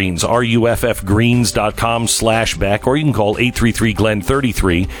Rough Greens, ruffgreens.com/Beck, or you can call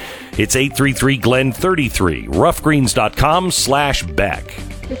 833-GLEN-33. It's 833-GLEN-33, ruffgreens.com/Beck.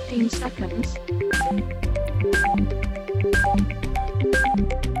 15 seconds.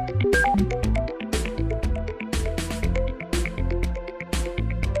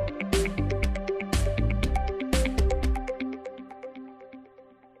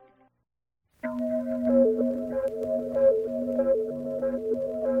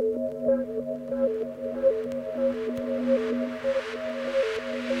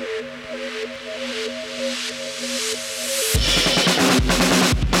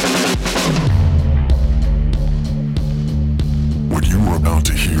 What you are about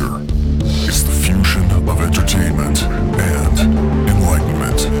to hear is the fusion of entertainment and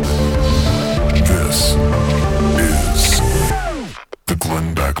enlightenment. This is the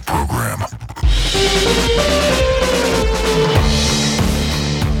Glenn Beck Program.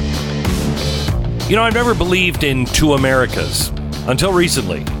 I've never believed in two Americas until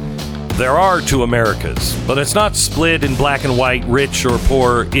recently. There are two Americas, but it's not split in black and white, rich or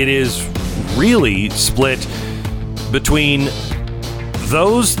poor. It is really split between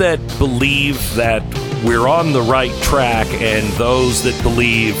those that believe that we're on the right track and those that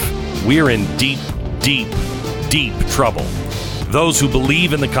believe we're in deep, deep, deep trouble. Those who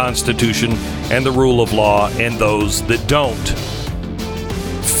believe in the Constitution and the rule of law and those that don't.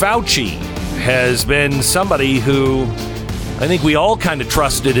 Fauci has been somebody who I think we all kind of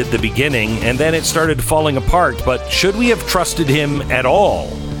trusted at the beginning, and then it started falling apart. But should we have trusted him at all?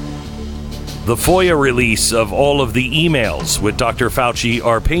 The FOIA release of all of the emails with Dr. Fauci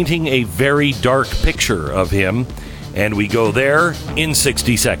are painting a very dark picture of him, and we go there in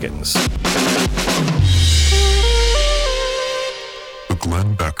 60 seconds. The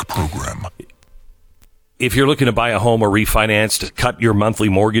Glenn Beck Program. If you're looking to buy a home or refinance to cut your monthly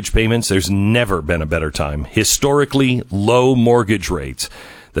mortgage payments, there's never been a better time. Historically low mortgage rates.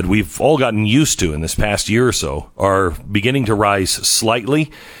 that we've all gotten used to in this past year or so are beginning to rise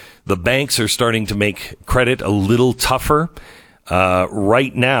slightly. The banks are starting to make credit a little tougher.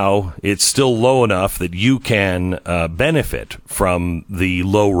 Right now, it's still low enough that you can benefit from the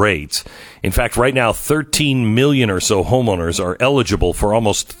low rates. In fact, right now, 13 million or so homeowners are eligible for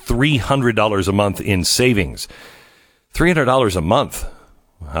almost $300 a month in savings. $300 a month.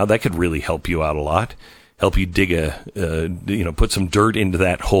 Wow, that could really help you out a lot. Help you dig put some dirt into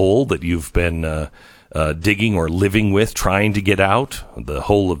that hole that you've been digging or living with, trying to get out, the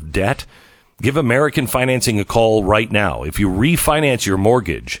hole of debt. Give American Financing a call right now. If you refinance your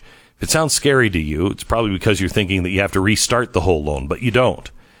mortgage, if it sounds scary to you, it's probably because you're thinking that you have to restart the whole loan, but you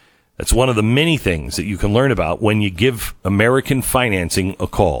don't. That's one of the many things that you can learn about when you give American Financing a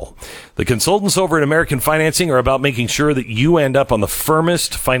call. The consultants over at American Financing are about making sure that you end up on the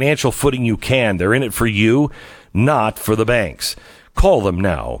firmest financial footing you can. They're in it for you, not for the banks. Call them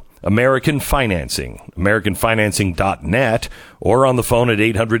now. American Financing, AmericanFinancing.net, or on the phone at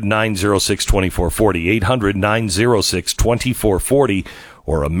 800-906-2440, 800-906-2440,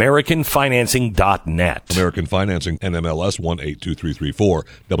 or AmericanFinancing.net. American Financing, NMLS 182334,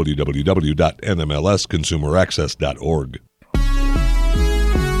 www.nmlsconsumeraccess.org.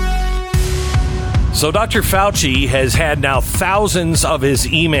 So Dr. Fauci has had now thousands of his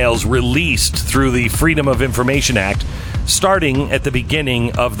emails released through the Freedom of Information Act, starting at the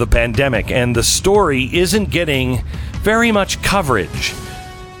beginning of the pandemic. And the story isn't getting very much coverage,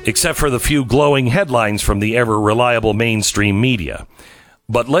 except for the few glowing headlines from the ever-reliable mainstream media.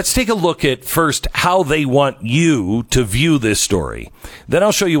 But let's take a look at first how they want you to view this story. Then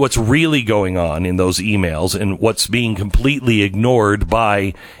I'll show you what's really going on in those emails and what's being completely ignored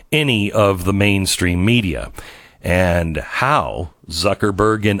by any of the mainstream media, and how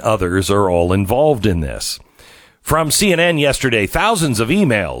Zuckerberg and others are all involved in this. From CNN yesterday, thousands of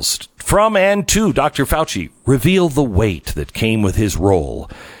emails from and to Dr. Fauci reveal the weight that came with his role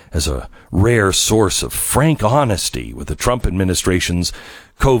as a rare source of frank honesty with the Trump administration's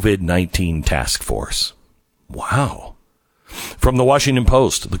COVID-19 task force. Wow. From the Washington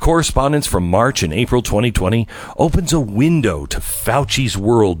Post, the correspondence from March and April 2020 opens a window to Fauci's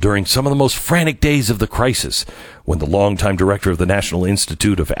world during some of the most frantic days of the crisis, when the longtime director of the National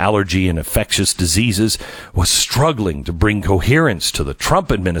Institute of Allergy and Infectious Diseases was struggling to bring coherence to the Trump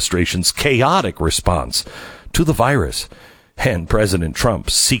administration's chaotic response to the virus, and President Trump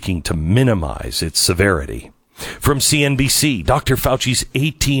seeking to minimize its severity. From CNBC, Dr. Fauci's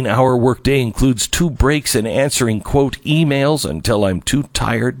 18-hour workday includes 2 breaks in answering, quote, emails until I'm too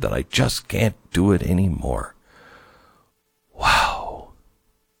tired that I just can't do it anymore. Wow.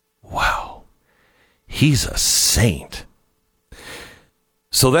 Wow. He's a saint.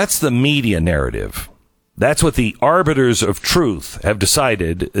 So that's the media narrative. That's what the arbiters of truth have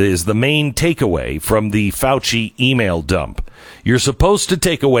decided is the main takeaway from the Fauci email dump. You're supposed to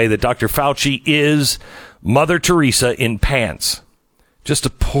take away that Dr. Fauci is Mother Theresa in pants. Just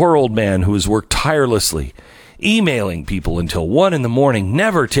a poor old man who has worked tirelessly, emailing people until 1 a.m,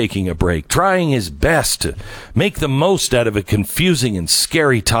 never taking a break, trying his best to make the most out of a confusing and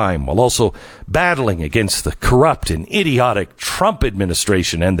scary time, while also battling against the corrupt and idiotic Trump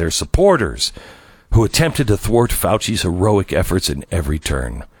administration and their supporters, who attempted to thwart Fauci's heroic efforts in every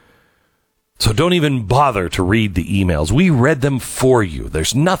turn. So don't even bother to read the emails. We read them for you.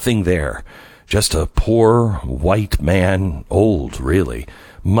 There's nothing there. Just a poor white man, old really,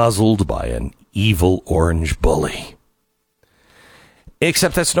 muzzled by an evil orange bully.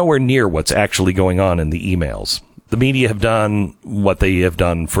 Except that's nowhere near what's actually going on in the emails. The media have done what they have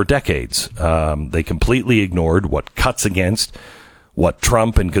done for decades. They completely ignored what cuts against what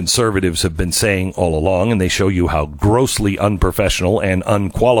Trump and conservatives have been saying all along, and they show you how grossly unprofessional and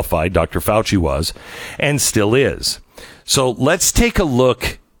unqualified Dr. Fauci was and still is. So let's take a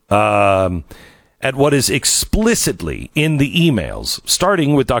look at what is explicitly in the emails,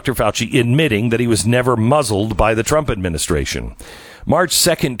 starting with Dr. Fauci admitting that he was never muzzled by the Trump administration. March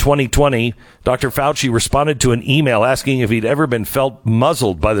 2nd, 2020, Dr. Fauci responded to an email asking if he'd ever been felt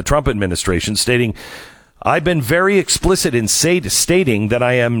muzzled by the Trump administration, stating, "I've been very explicit in stating that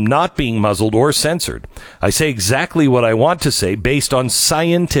I am not being muzzled or censored. I say exactly what I want to say based on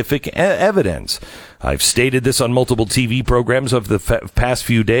scientific evidence. I've stated this on multiple TV programs of the past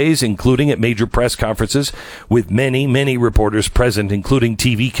few days, including at major press conferences with many, many reporters present, including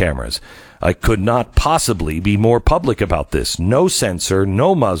TV cameras. I could not possibly be more public about this. No censor,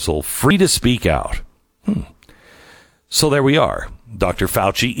 no muzzle, free to speak out." So there we are. Dr.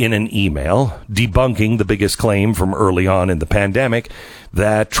 Fauci in an email debunking the biggest claim from early on in the pandemic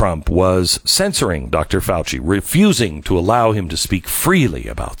that Trump was censoring Dr. Fauci, refusing to allow him to speak freely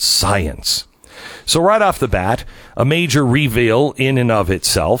about science. So right off the bat, a major reveal in and of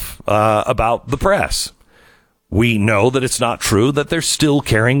itself about the press. We know that it's not true, that they're still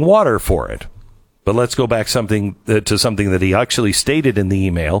carrying water for it. But let's go back to something that he actually stated in the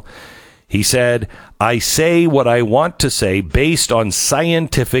email. He said, I say what I want to say based on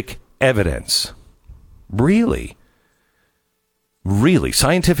scientific evidence. Really? Really?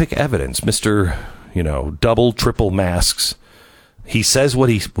 Scientific evidence, Mr., double, triple masks. He says what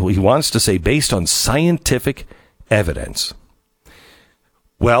he wants to say based on scientific evidence.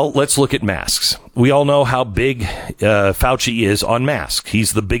 Well, let's look at masks. We all know how big Fauci is on masks.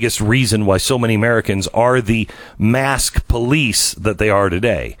 He's the biggest reason why so many Americans are the mask police that they are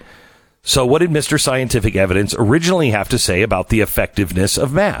today. So what did Mr. Scientific Evidence originally have to say about the effectiveness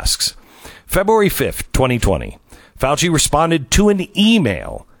of masks? February 5th, 2020, Fauci responded to an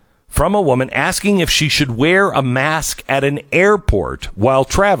email from a woman asking if she should wear a mask at an airport while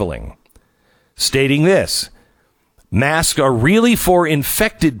traveling, stating this: masks are really for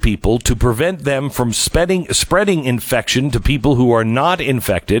infected people to prevent them from spreading infection to people who are not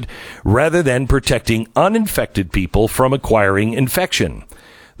infected, rather than protecting uninfected people from acquiring infection.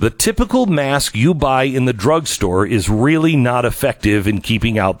 The typical mask you buy in the drugstore is really not effective in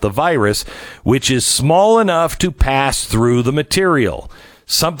keeping out the virus, which is small enough to pass through the material,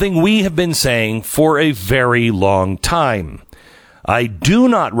 something we have been saying for a very long time. I do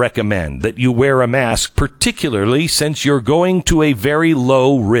not recommend that you wear a mask, particularly since you're going to a very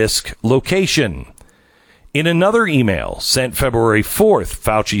low-risk location. In another email sent February 4th,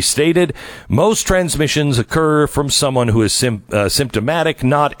 Fauci stated, most transmissions occur from someone who is symptomatic,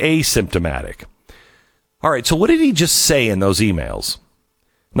 not asymptomatic. All right, so what did he just say in those emails?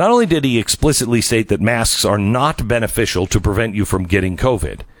 Not only did he explicitly state that masks are not beneficial to prevent you from getting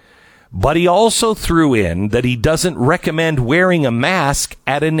COVID, but he also threw in that he doesn't recommend wearing a mask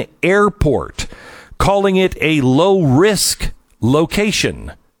at an airport, calling it a low-risk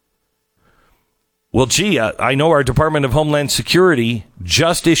location. Well, gee, I know our Department of Homeland Security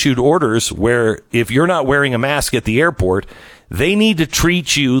just issued orders where if you're not wearing a mask at the airport, they need to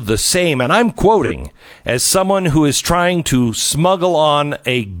treat you the same, and I'm quoting, as someone who is trying to smuggle on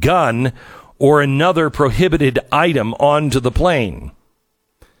a gun or another prohibited item onto the plane.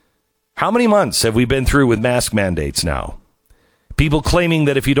 How many months have we been through with mask mandates now? People claiming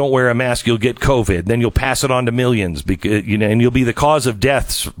that if you don't wear a mask, you'll get COVID. Then you'll pass it on to millions, because, and you'll be the cause of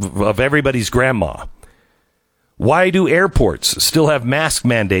deaths of everybody's grandma. Why do airports still have mask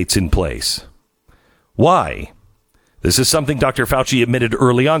mandates in place? Why? This is something Dr. Fauci admitted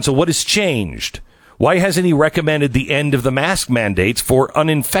early on. So what has changed? Why hasn't he recommended the end of the mask mandates for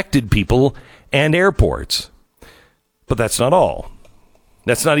uninfected people and airports? But that's not all.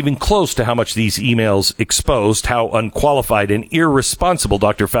 That's not even close to how much these emails exposed how unqualified and irresponsible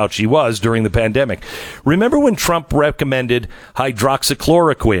Dr. Fauci was during the pandemic. Remember when Trump recommended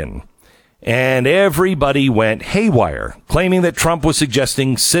hydroxychloroquine? And everybody went haywire, claiming that Trump was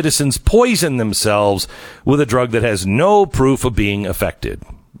suggesting citizens poison themselves with a drug that has no proof of being effective.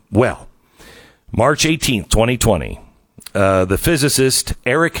 Well, March 18th, 2020, the physicist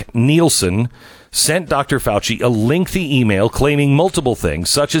Eric Nielsen sent Dr. Fauci a lengthy email claiming multiple things,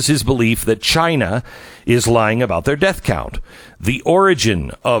 such as his belief that China is lying about their death count, the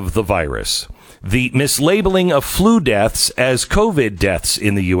origin of the virus, the mislabeling of flu deaths as COVID deaths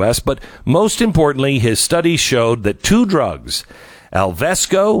in the U.S., but most importantly, his studies showed that two drugs,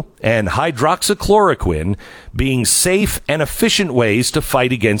 Alvesco and hydroxychloroquine, being safe and efficient ways to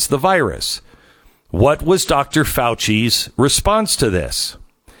fight against the virus. What was Dr. Fauci's response to this?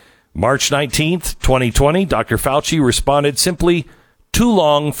 March 19th, 2020, Dr. Fauci responded simply, too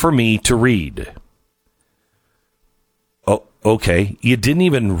long for me to read. Oh, okay. You didn't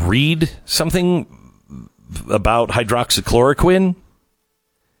even read something about hydroxychloroquine?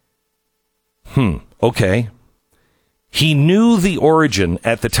 Okay. He knew the origin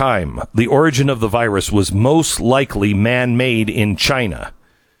at the time. The origin of the virus was most likely man-made in China.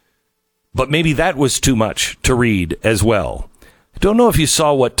 But maybe that was too much to read as well. Don't know if you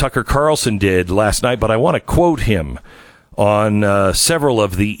saw what Tucker Carlson did last night, but I want to quote him on several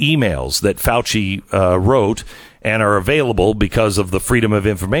of the emails that Fauci wrote and are available because of the Freedom of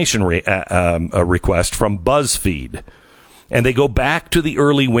Information request from BuzzFeed. And they go back to the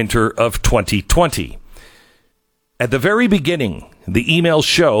early winter of 2020. At the very beginning, the emails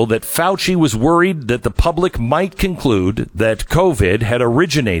show that Fauci was worried that the public might conclude that COVID had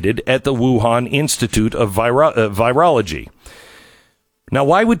originated at the Wuhan Institute of Virology. Now,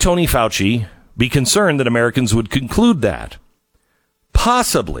 why would Tony Fauci be concerned that Americans would conclude that?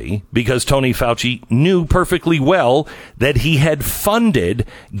 Possibly because Tony Fauci knew perfectly well that he had funded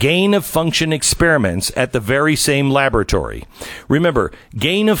gain-of-function experiments at the very same laboratory. Remember,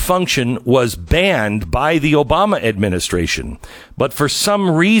 gain-of-function was banned by the Obama administration. But for some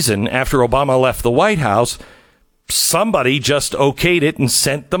reason, after Obama left the White House, somebody just okayed it and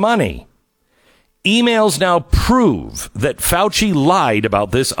sent the money. Emails now prove that Fauci lied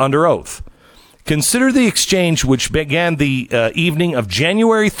about this under oath. Consider the exchange which began the evening of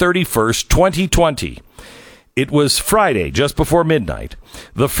January 31st, 2020. It was Friday, just before midnight.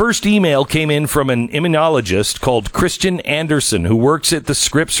 The first email came in from an immunologist called Christian Anderson, who works at the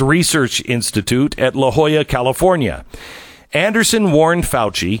Scripps Research Institute at La Jolla, California. Anderson warned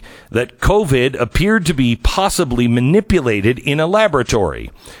Fauci that COVID appeared to be possibly manipulated in a laboratory.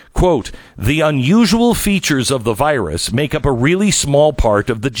 Quote, the unusual features of the virus make up a really small part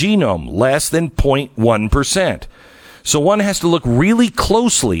of the genome, less than 0.1%. So one has to look really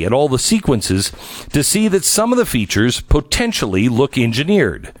closely at all the sequences to see that some of the features potentially look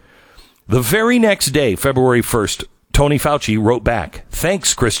engineered. The very next day, February 1st, Tony Fauci wrote back,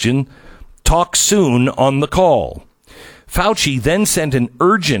 thanks, Christian. Talk soon on the call. Fauci then sent an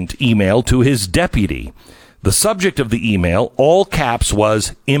urgent email to his deputy. The subject of the email, all caps,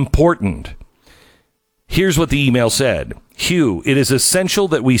 was important. Here's what the email said. Hugh, it is essential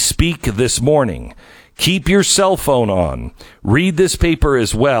that we speak this morning. Keep your cell phone on. Read this paper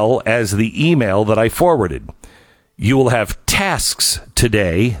as well as the email that I forwarded. You will have tasks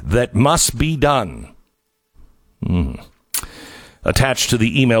today that must be done. Attached to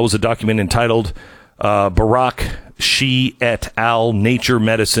the email was a document entitled Barack She et al. Nature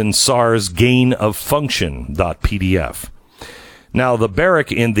Medicine SARS Gain of Function.pdf. Now, the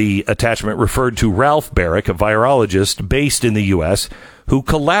Barrick in the attachment referred to Ralph Barrick, a virologist based in the U.S., who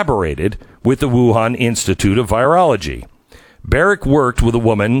collaborated with the Wuhan Institute of Virology. Barrick worked with a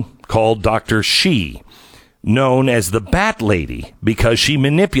woman called Dr. Shi, known as the Bat Lady, because she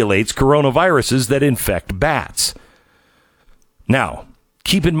manipulates coronaviruses that infect bats. Now,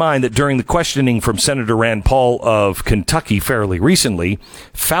 keep in mind that during the questioning from Senator Rand Paul of Kentucky fairly recently,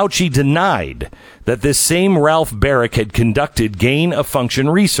 Fauci denied that this same Ralph Barrick had conducted gain-of-function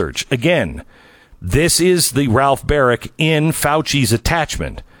research. Again, this is the Ralph Barrick in Fauci's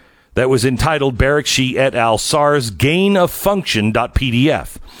attachment that was entitled Barrick She et al. SARS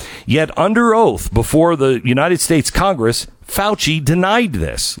Gain-of-Function.pdf. Yet under oath before the United States Congress, Fauci denied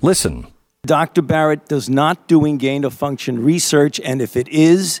this. Listen. Dr. Barrett does not doing gain-of-function research, and if it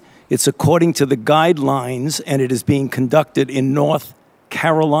is, it's according to the guidelines, and it is being conducted in North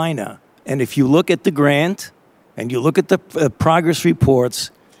Carolina. And if you look at the grant, and you look at the progress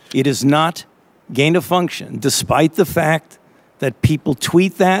reports, it is not gain-of-function, despite the fact that people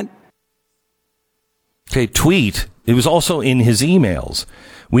tweet that. Okay, tweet. It was also in his emails.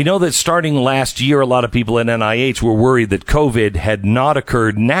 We know that starting last year, a lot of people at NIH were worried that COVID had not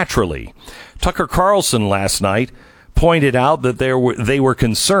occurred naturally. Tucker Carlson last night pointed out that they were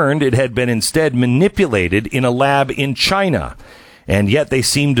concerned it had been instead manipulated in a lab in China. And yet they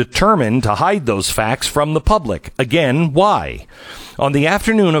seem determined to hide those facts from the public. Again, why? On the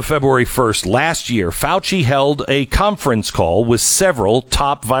afternoon of February 1st last year, Fauci held a conference call with several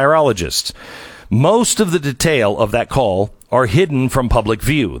top virologists. Most of the detail of that call are hidden from public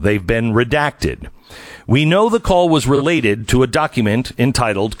view. They've been redacted. We know the call was related to a document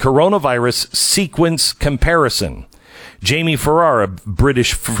entitled Coronavirus Sequence Comparison. Jamie Farrar, a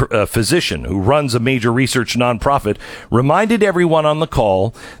British physician who runs a major research nonprofit, reminded everyone on the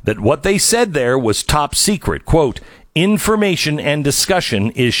call that what they said there was top secret. Quote, information and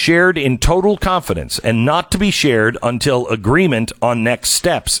discussion is shared in total confidence and not to be shared until agreement on next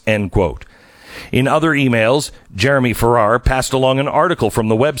steps, end quote. In other emails, Jeremy Farrar passed along an article from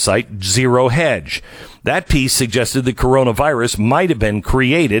the website Zero Hedge. That piece suggested the coronavirus might have been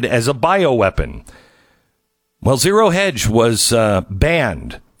created as a bioweapon. Well, Zero Hedge was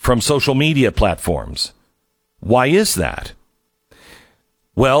banned from social media platforms. Why is that?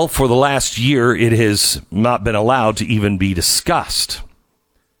 Well, for the last year, it has not been allowed to even be discussed.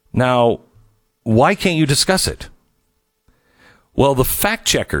 Now, why can't you discuss it? Well, the fact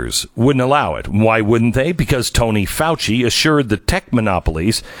checkers wouldn't allow it. Why wouldn't they? Because Tony Fauci assured the tech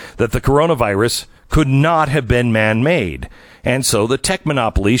monopolies that the coronavirus could not have been man-made. And so the tech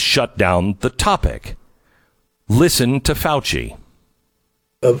monopolies shut down the topic. Listen to Fauci.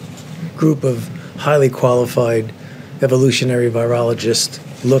 A group of highly qualified evolutionary virologist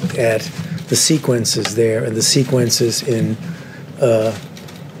looked at the sequences there and the sequences in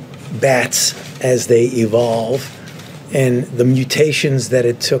bats as they evolve, and the mutations that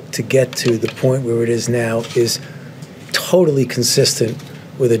it took to get to the point where it is now is totally consistent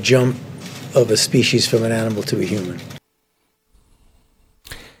with a jump of a species from an animal to a human.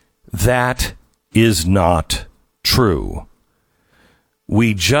 That is not true.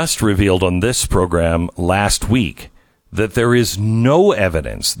 We just revealed on this program last week that there is no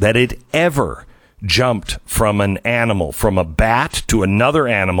evidence that it ever jumped from an animal, from a bat to another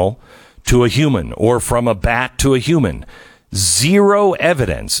animal to a human, or from a bat to a human. Zero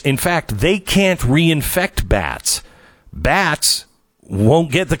evidence. In fact, they can't reinfect bats. Bats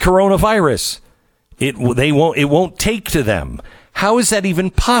won't get the coronavirus. It won't take to them. How is that even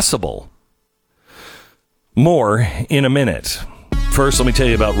possible? More in a minute. First, let me tell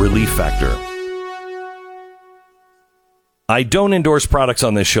you about Relief Factor. I don't endorse products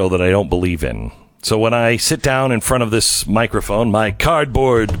on this show that I don't believe in. So when I sit down in front of this microphone, my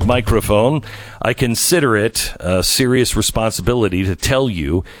cardboard microphone, I consider it a serious responsibility to tell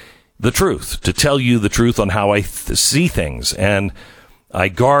you the truth on how I see things. And I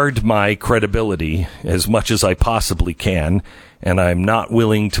guard my credibility as much as I possibly can, and I'm not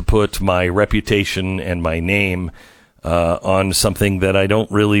willing to put my reputation and my name on something that I don't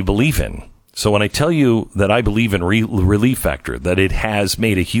really believe in. So when I tell you that I believe in Relief Factor, that it has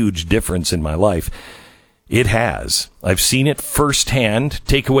made a huge difference in my life, it has. I've seen it firsthand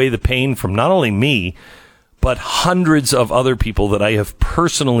take away the pain from not only me, but hundreds of other people that I have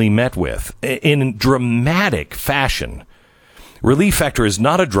personally met with in dramatic fashion. Relief Factor is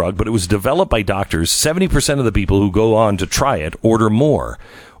not a drug, but it was developed by doctors. 70% of the people who go on to try it order more.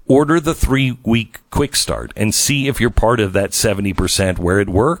 Order the 3-week quick start and see if you're part of that 70% where it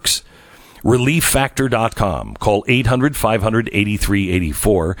works. ReliefFactor.com. Call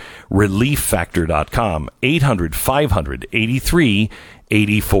 800-500-8384. ReliefFactor.com.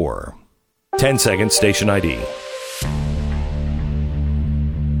 800-500-8384. 10 seconds, station ID.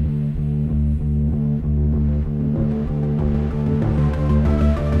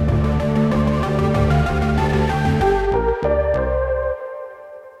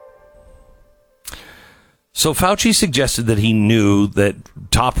 So Fauci suggested that he knew that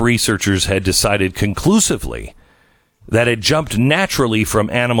top researchers had decided conclusively that it jumped naturally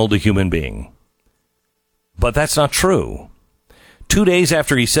from animal to human being. But that's not true. 2 days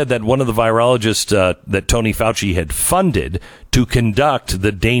after he said that, one of the virologists that Tony Fauci had funded to conduct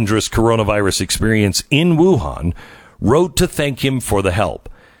the dangerous coronavirus experience in Wuhan wrote to thank him for the help.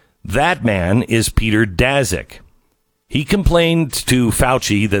 That man is Peter Daszak. He complained to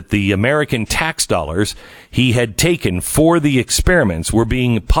Fauci that the American tax dollars he had taken for the experiments were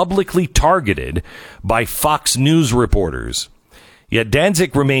being publicly targeted by Fox News reporters. Yet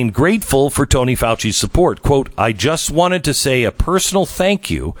Daszak remained grateful for Tony Fauci's support. Quote, "I just wanted to say a personal thank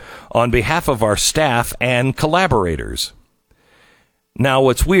you on behalf of our staff and collaborators." Now,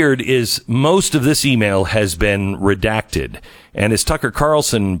 what's weird is most of this email has been redacted. And as Tucker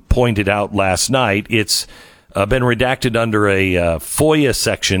Carlson pointed out last night, it's been redacted under a FOIA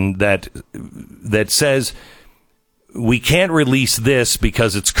section that says we can't release this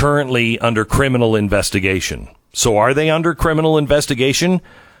because it's currently under criminal investigation. So are they under criminal investigation?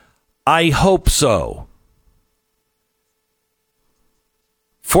 I hope so.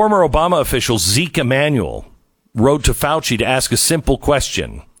 Former Obama official Zeke Emanuel wrote to Fauci to ask a simple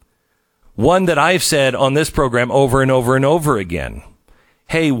question, one that I've said on this program over and over and over again.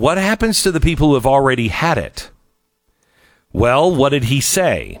 Hey, what happens to the people who have already had it? Well, what did he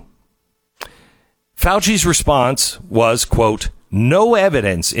say? Fauci's response was, quote, "No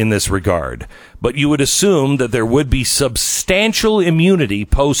evidence in this regard, but you would assume that there would be substantial immunity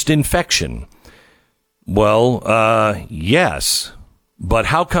post-infection." Well, yes. But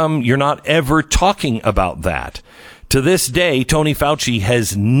how come you're not ever talking about that? To this day, Tony Fauci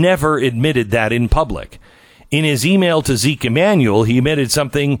has never admitted that in public. In his email to Zeke Emanuel, he admitted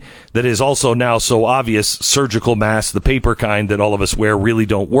something that is also now so obvious: surgical masks, the paper kind that all of us wear, really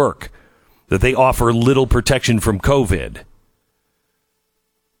don't work, that they offer little protection from COVID.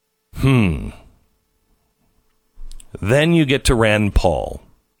 Then you get to Rand Paul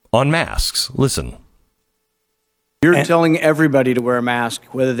on masks. Listen. You're telling everybody to wear a mask,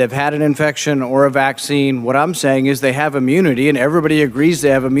 whether they've had an infection or a vaccine. What I'm saying is they have immunity, and everybody agrees they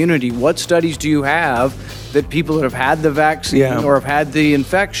have immunity. What studies do you have that people that have had the vaccine or have had the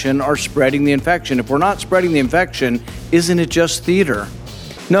infection are spreading the infection? If we're not spreading the infection, isn't it just theater?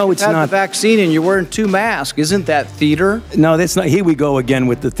 No, it's Had not. the vaccine and you're wearing 2 masks. Isn't that theater? No, that's not. Here we go again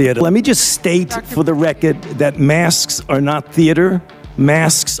with the theater. Let me just state for the record that masks are not theater.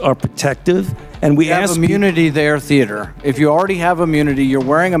 Masks are protective. And we You have ask immunity there, theater. If you already have immunity, you're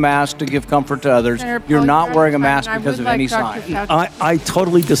wearing a mask to give comfort to others. You're not wearing a mask because of any sign. I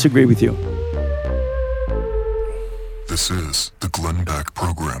totally disagree with you. This is the Glenn Beck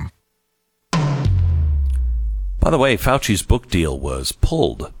Program. By the way, Fauci's book deal was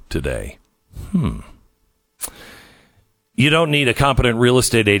pulled today. You don't need a competent real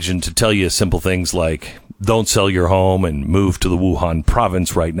estate agent to tell you simple things like don't sell your home and move to the Wuhan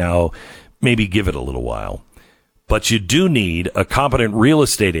province right now. Maybe give it a little while. But you do need a competent real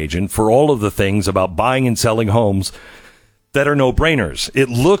estate agent for all of the things about buying and selling homes that are no-brainers. It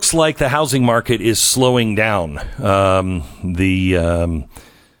looks like the housing market is slowing down.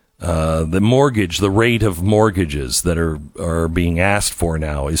 The mortgage, the rate of mortgages that are being asked for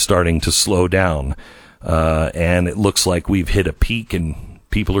now is starting to slow down. And it looks like we've hit a peak and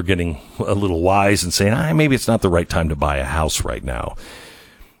people are getting a little wise and saying, maybe it's not the right time to buy a house right now.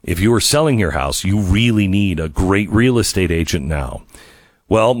 If you are selling your house, you really need a great real estate agent now.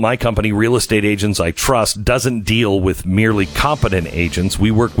 Well, my company, Real Estate Agents I Trust, doesn't deal with merely competent agents. We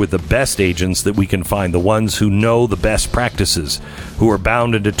work with the best agents that we can find, the ones who know the best practices, who are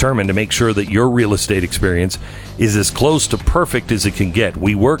bound and determined to make sure that your real estate experience is as close to perfect as it can get.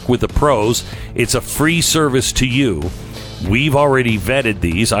 We work with the pros. It's a free service to you. We've already vetted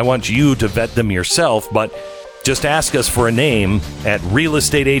these. I want you to vet them yourself, but just ask us for a name at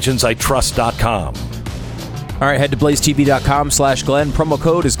realestateagentsitrust.com. All right, head to blazetv.com/Glenn. Promo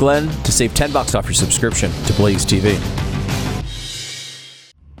code is Glenn to save $10 off your subscription to Blaze TV.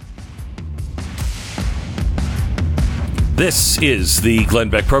 This is the Glenn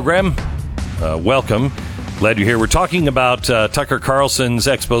Beck Program. Welcome. Glad you're here. We're talking about Tucker Carlson's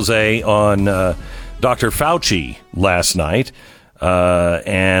expose on Dr. Fauci last night.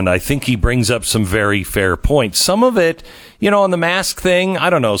 And I think he brings up some very fair points. Some of it, on the mask thing, I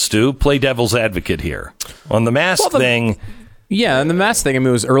don't know, Stu, play devil's advocate here. On the mask thing. Yeah, and the mask thing, it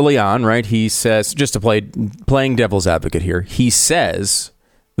was early on, right? He says, just to playing devil's advocate here, he says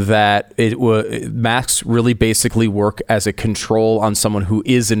that masks really basically work as a control on someone who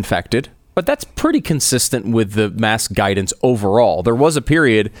is infected. But that's pretty consistent with the mask guidance overall. There was a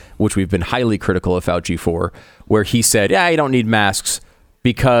period, which we've been highly critical of Fauci for, where he said, you don't need masks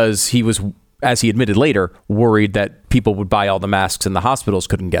because he was, as he admitted later, worried that people would buy all the masks and the hospitals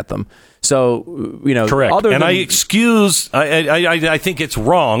couldn't get them. So, correct. Other and than, I think it's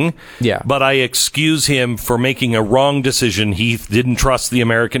wrong. Yeah. But I excuse him for making a wrong decision. He didn't trust the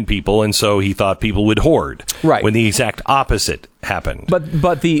American people, and so he thought people would hoard. Right. When the exact opposite happened.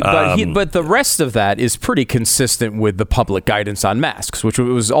 But the rest of that is pretty consistent with the public guidance on masks, which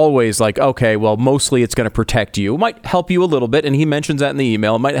was always like, okay, well, mostly it's going to protect you. It might help you a little bit, and he mentions that in the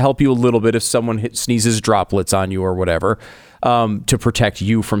email. It might help you a little bit if someone sneezes droplets on you or whatever, to protect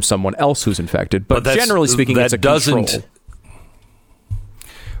you from someone else who's infected. But generally speaking, it's a control.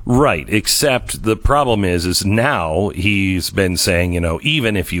 Right, except the problem is now he's been saying,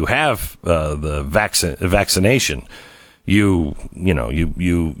 even if you have the vaccination, you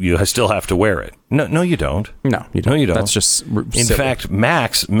still have to wear it. No, you don't. No, you don't. That's just silly. In fact,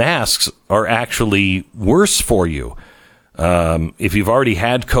 masks are actually worse for you. If you've already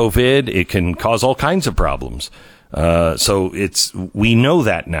had COVID, it can cause all kinds of problems. So we know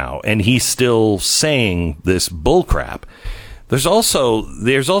that now, and he's still saying this bullcrap. There's also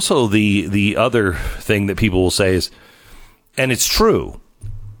the other thing that people will say is, and it's true,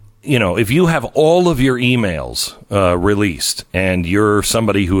 if you have all of your emails released and you're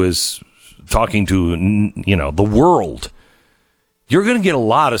somebody who is talking to the world, you're going to get a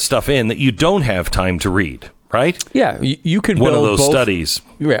lot of stuff in that you don't have time to read. Right? Yeah, you could one build of those studies.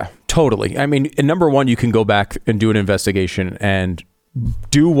 Yeah, totally. I mean, number one, you can go back and do an investigation and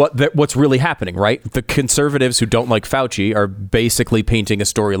do what's really happening, right? The conservatives who don't like Fauci are basically painting a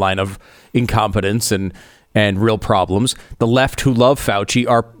storyline of incompetence and real problems. The left who love Fauci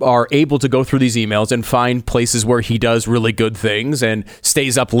are able to go through these emails and find places where he does really good things and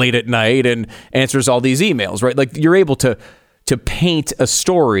stays up late at night and answers all these emails, right? Like you're able to paint a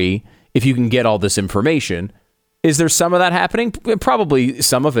story if you can get all this information. Is there some of that happening? Probably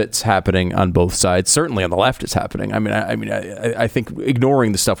some of it's happening on both sides. Certainly on the left it's happening. I think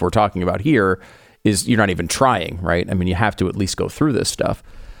ignoring the stuff we're talking about here is you're not even trying, right? I mean, you have to at least go through this stuff.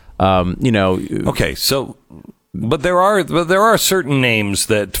 Okay, so but there are certain names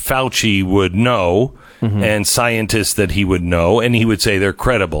that Fauci would know, mm-hmm. and scientists that he would know, and he would say they're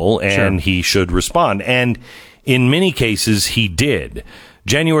credible and he should respond. And in many cases he did.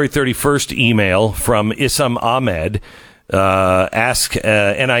 January 31st email from Issam Ahmed. Ask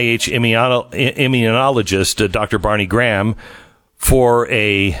NIH immunologist Dr. Barney Graham for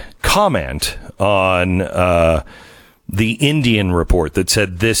a comment on the Indian report that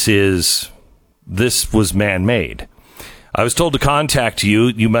said this was man-made. I was told to contact you.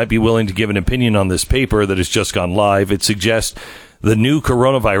 You might be willing to give an opinion on this paper that has just gone live. It suggests the new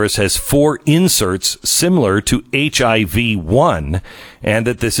coronavirus has 4 inserts similar to HIV-1 and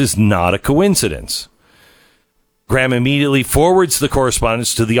that this is not a coincidence. Graham immediately forwards the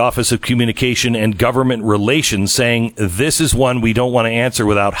correspondence to the Office of Communication and Government Relations, saying, this is one we don't want to answer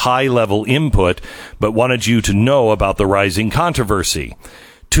without high-level input, but wanted you to know about the rising controversy.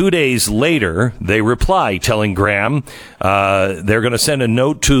 2 days later, they reply, telling Graham they're going to send a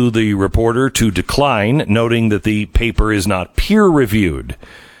note to the reporter to decline, noting that the paper is not peer-reviewed.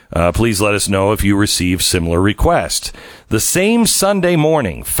 Please let us know if you receive similar requests. The same Sunday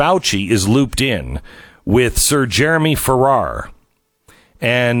morning, Fauci is looped in with Sir Jeremy Farrar,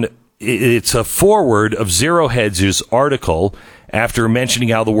 and it's a forward of Zero Hedge's article after mentioning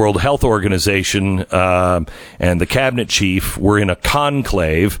how the World Health Organization and the cabinet chief were in a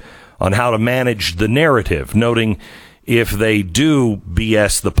conclave on how to manage the narrative, noting if they do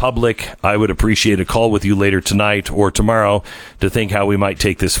BS the public, I would appreciate a call with you later tonight or tomorrow to think how we might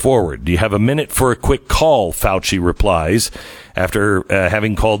take this forward. Do you have a minute for a quick call? Fauci replies after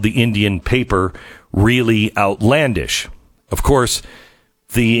having called the Indian paper really outlandish. Of course,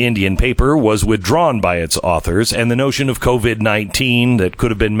 the Indian paper was withdrawn by its authors, and the notion of COVID-19 that could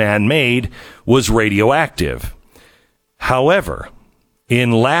have been man-made was radioactive. However,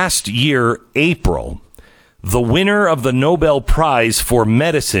 in last year, April, the winner of the Nobel Prize for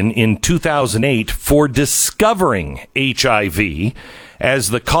Medicine in 2008 for discovering HIV as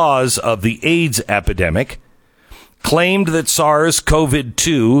the cause of the AIDS epidemic claimed that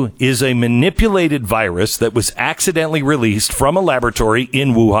SARS-CoV-2 is a manipulated virus that was accidentally released from a laboratory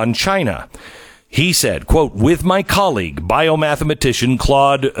in Wuhan, China. He said, quote, with my colleague, biomathematician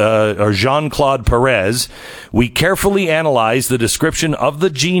Jean-Claude Perez, we carefully analyzed the description of the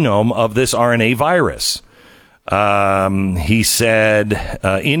genome of this RNA virus. He said,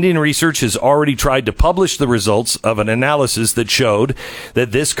 Indian research has already tried to publish the results of an analysis that showed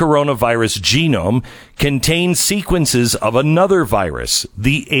that this coronavirus genome contains sequences of another virus,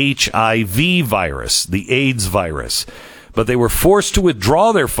 the HIV virus, the AIDS virus. But they were forced to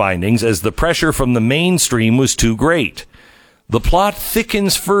withdraw their findings as the pressure from the mainstream was too great. The plot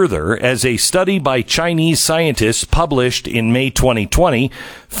thickens further as a study by Chinese scientists published in May 2020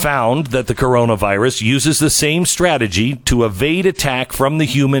 found that the coronavirus uses the same strategy to evade attack from the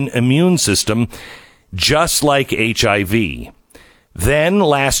human immune system, just like HIV. Then,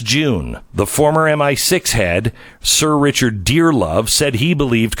 last June, the former MI6 head, Sir Richard Dearlove, said he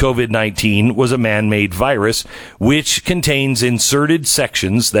believed COVID-19 was a man-made virus, which contains inserted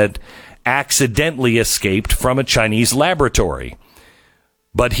sections that accidentally escaped from a Chinese laboratory.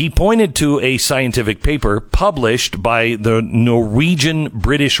 But he pointed to a scientific paper published by the Norwegian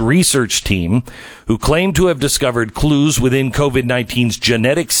British research team who claimed to have discovered clues within COVID-19's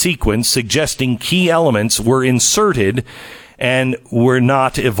genetic sequence suggesting key elements were inserted and were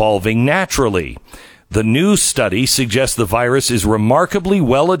not evolving naturally. The new study suggests the virus is remarkably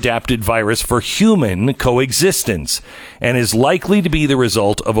well-adapted virus for human coexistence and is likely to be the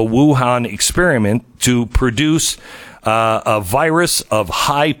result of a Wuhan experiment to produce a virus of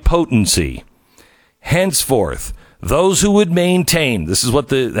high potency. Henceforth, those who would maintain, this is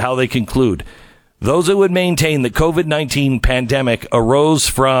how they conclude, those who would maintain the COVID-19 pandemic arose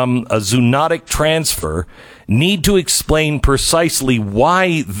from a zoonotic transfer need to explain precisely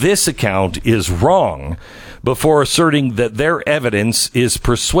why this account is wrong before asserting that their evidence is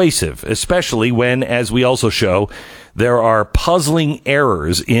persuasive, especially when, as we also show, there are puzzling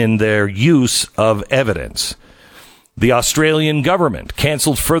errors in their use of evidence. The Australian government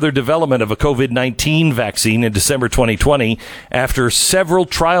canceled further development of a COVID-19 vaccine in December 2020 after several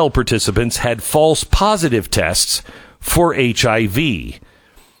trial participants had false positive tests for HIV.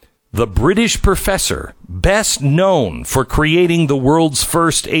 The British professor, best known for creating the world's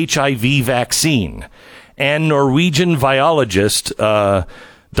first HIV vaccine, and Norwegian biologist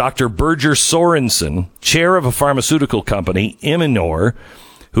Dr. Birger Sorensen, chair of a pharmaceutical company, Iminor,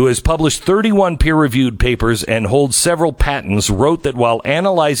 who has published 31 peer-reviewed papers and holds several patents, wrote that while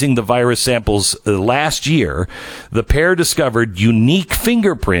analyzing the virus samples last year, the pair discovered unique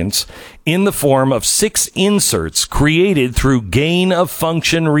fingerprints in the form of 6 inserts created through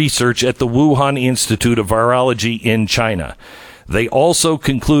gain-of-function research at the Wuhan Institute of Virology in China. They also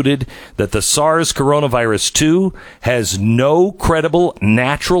concluded that the SARS coronavirus 2 has no credible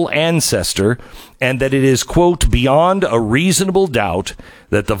natural ancestor and that it is, quote, beyond a reasonable doubt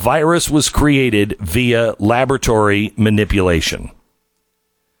that the virus was created via laboratory manipulation.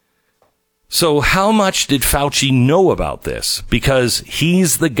 So how much did Fauci know about this? Because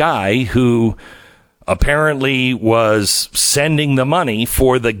he's the guy who apparently was sending the money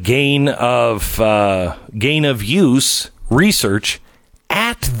for the gain of use research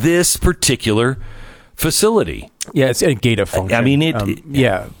at this particular facility. Yeah, it's a gain of function. I mean,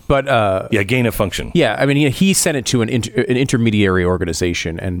 gain of function. Yeah, I mean, he sent it to an intermediary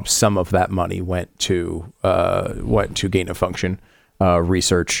organization, and some of that money went to gain of function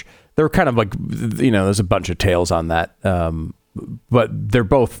research. They're kind of like, there's a bunch of tales on that. But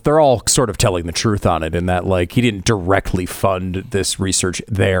they're all sort of telling the truth on it in that, like, he didn't directly fund this research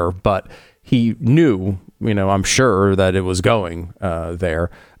there, but he knew, I'm sure that it was going there.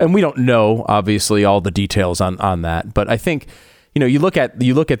 And we don't know, obviously, all the details on that. But I think, you look at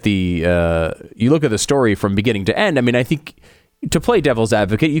the story from beginning to end. I mean, I think to play devil's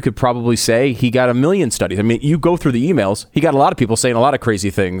advocate, you could probably say he got 1 million studies. I mean, you go through the emails, he got a lot of people saying a lot of crazy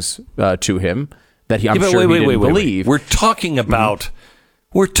things to him. That he didn't believe. We're talking about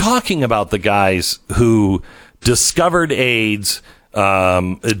the guys who discovered AIDS,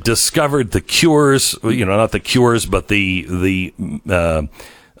 discovered the cures. Not the cures, but the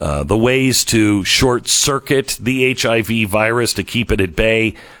ways to short circuit the HIV virus to keep it at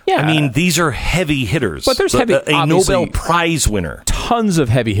bay. Yeah. I mean, these are heavy hitters. But there's a Nobel Prize winner. Tons of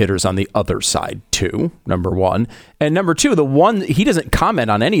heavy hitters on the other side too. Number one, and number two, he doesn't comment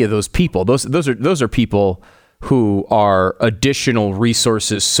on any of those people. Those are people who are additional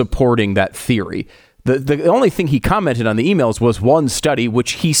resources supporting that theory. The only thing he commented on the emails was one study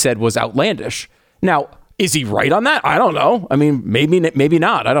which he said was outlandish. Now, is he right on that? I don't know. I mean, maybe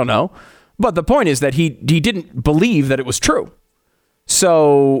not. I don't know. But the point is that he didn't believe that it was true.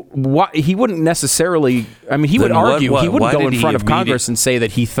 So he wouldn't necessarily. I mean, he would argue. He wouldn't go in front of Congress and say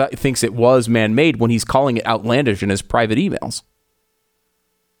that he thinks it was man-made when he's calling it outlandish in his private emails.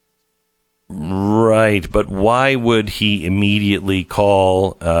 Right, but why would he immediately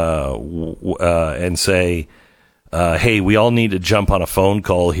call and say, "Hey, we all need to jump on a phone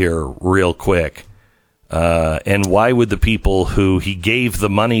call here real quick"? And why would the people who he gave the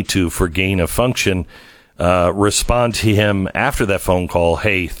money to for gain of function respond to him after that phone call?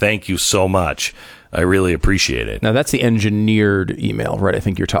 Hey, thank you so much. I really appreciate it. Now, that's the engineered email, right? I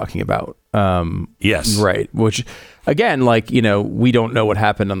think you're talking about. Yes. Right. Which, again, we don't know what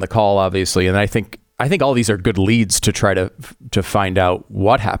happened on the call, obviously. And I think all these are good leads to try to find out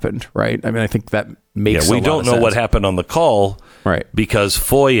what happened, right? I mean, I think that makes we don't know what happened on the call, right? Because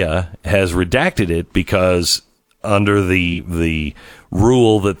FOIA has redacted it because under the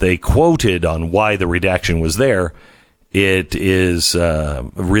rule that they quoted on why the redaction was there, it is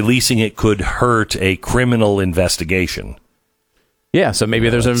releasing it could hurt a criminal investigation. Yeah, so maybe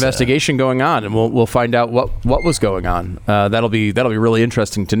there's an investigation going on, and we'll find out what was going on. That'll be really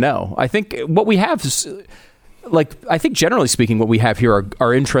interesting to know. I think what we have is, I think generally speaking, what we have here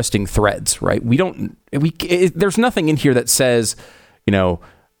are interesting threads, right? There's nothing in here that says,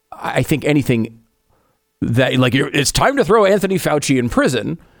 I think anything that it's time to throw Anthony Fauci in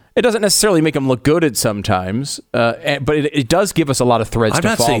prison. It doesn't necessarily make him look good at sometimes, but it does give us a lot of threads to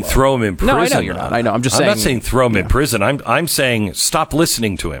follow. I'm not saying throw him in prison. No, I know you're not. I know. I'm not saying throw him in prison. I'm saying stop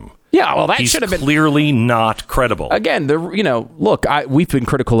listening to him. Yeah, well, that should have been... He's clearly not credible. Again, look, we've been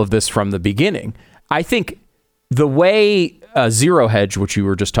critical of this from the beginning. I think the way Zero Hedge, which you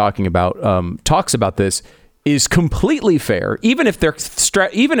were just talking about, talks about this is completely fair, even if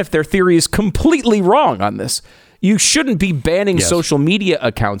their theory is completely wrong on this. You shouldn't be banning social media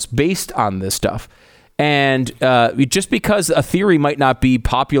accounts based on this stuff. And just because a theory might not be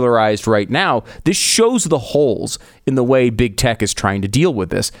popularized right now, this shows the holes in the way big tech is trying to deal with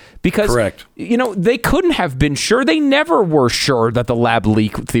this. Because, correct. They couldn't have been sure. They never were sure that the lab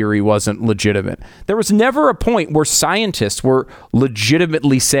leak theory wasn't legitimate. There was never a point where scientists were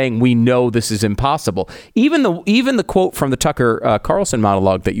legitimately saying, we know this is impossible. Even the quote from the Tucker Carlson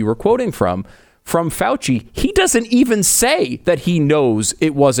monologue that you were quoting from Fauci, he doesn't even say that he knows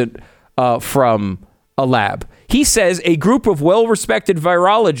it wasn't from a lab. He says a group of well-respected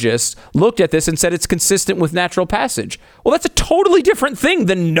virologists looked at this and said it's consistent with natural passage. Well, that's a totally different thing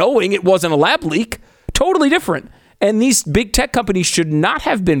than knowing it wasn't a lab leak. Totally different. And these big tech companies should not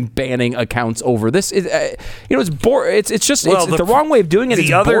have been banning accounts over this. It's the wrong way of doing it.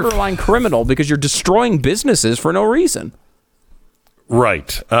 It's borderline criminal because you're destroying businesses for no reason.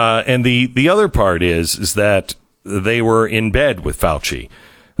 Right. And the other part is that they were in bed with Fauci.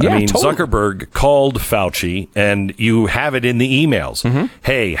 Yeah, I mean, totally. Zuckerberg called Fauci, and you have it in the emails. Mm-hmm.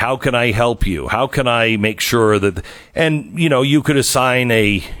 Hey, how can I help you? How can I make sure that... And, you could assign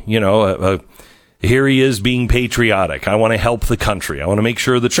a here he is being patriotic. I want to help the country. I want to make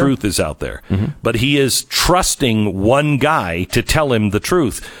sure the truth is out there. Mm-hmm. But he is trusting one guy to tell him the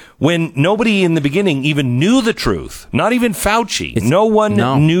truth when nobody in the beginning even knew the truth. Not even Fauci. No one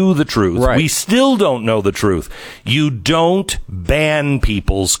knew the truth. Right. We still don't know the truth. You don't ban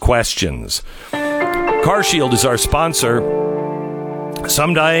people's questions. CarShield is our sponsor.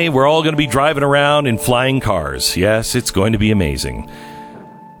 Someday we're all going to be driving around in flying cars. Yes, it's going to be amazing.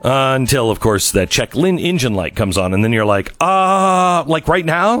 Until, of course, that check engine light comes on, and then you're like, like right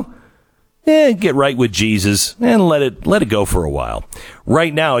now? Get right with Jesus and let it go for a while.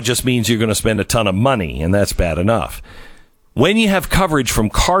 Right now, it just means you're going to spend a ton of money, and that's bad enough. When you have coverage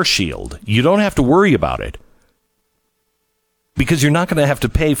from CarShield, you don't have to worry about it because you're not going to have to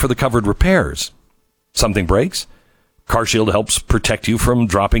pay for the covered repairs. Something breaks, CarShield helps protect you from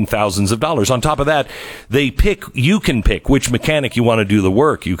dropping thousands of dollars. On top of that, you can pick which mechanic you want to do the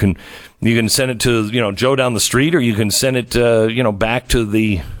work. You can send it to, Joe down the street, or you can send it, back to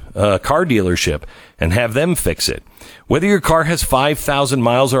the car dealership and have them fix it. Whether your car has 5,000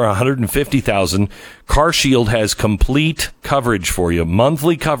 miles or 150,000, CarShield has complete coverage for you,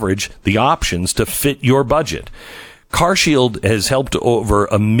 monthly coverage, the options to fit your budget. CarShield has helped over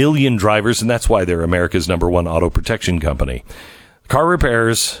 1 million drivers, and that's why they're America's #1 auto protection company. Car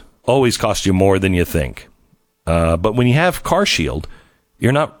repairs always cost you more than you think. But when you have CarShield,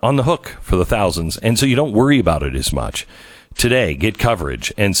 you're not on the hook for the thousands, and so you don't worry about it as much. Today, get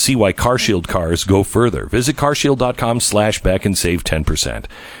coverage and see why CarShield cars go further. Visit carshield.com/Beck and save 10%.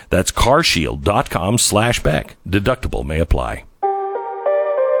 That's carshield.com/Beck. Deductible may apply.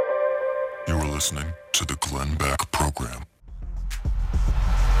 You are listening to the Glenn Beck Program.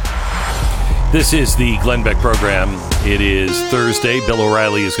 This is the Glenn Beck Program. It is Thursday. Bill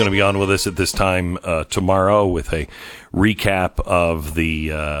O'Reilly is going to be on with us at this time tomorrow with a recap of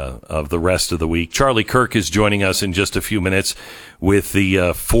the rest of the week. Charlie Kirk is joining us in just a few minutes with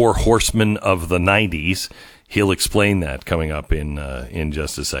the 4 horsemen of the 90s. He'll explain that coming up in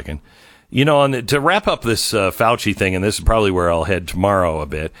just a second. To wrap up this Fauci thing, and this is probably where I'll head tomorrow a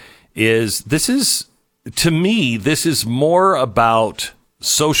bit, to me, this is more about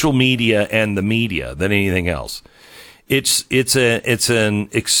social media and the media than anything else. It's an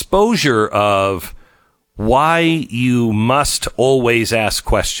exposure of why you must always ask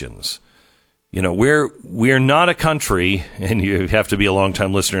questions. We're not a country, and you have to be a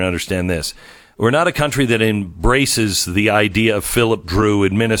long-time listener to understand this. We're not a country that embraces the idea of Philip Drew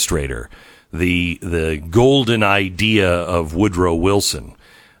administrator, the golden idea of Woodrow Wilson.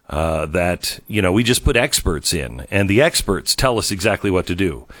 That we just put experts in, and the experts tell us exactly what to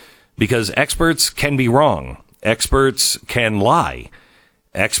do, because experts can be wrong. Experts can lie.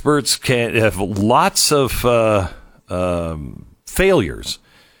 Experts can have lots of failures,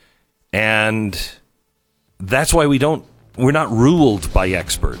 and that's why we're not ruled by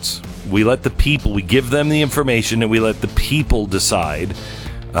experts. We give them the information, and we let the people decide,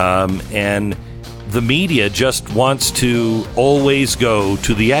 and the media just wants to always go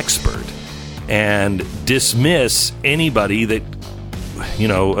to the expert and dismiss anybody that,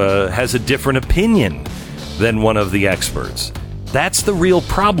 has a different opinion than one of the experts. That's the real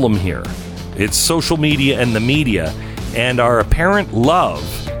problem here. It's social media and the media and our apparent love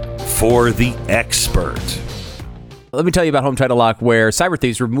for the expert. Let me tell you about Home Title Lock, where cyber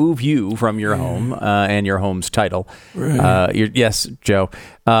thieves remove you from your home and your home's title. Right. Yes, Joe.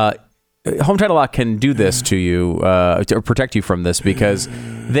 Home Title Lock can do this to you, to protect you from this, because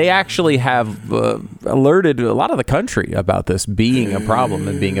they actually have alerted a lot of the country about this being a problem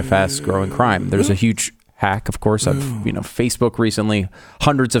and being a fast-growing crime. There's a huge hack, of course, of Facebook recently.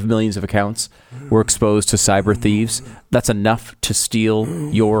 Hundreds of millions of accounts were exposed to cyber thieves. That's enough to steal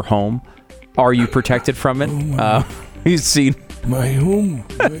your home. Are you protected from it? You've seen my home.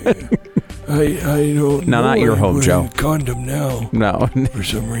 I don't know. Not your home, Joe. Condom now. No. For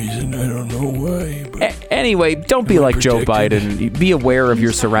some reason, I don't know why. But anyway, don't be like Joe Biden. Be aware of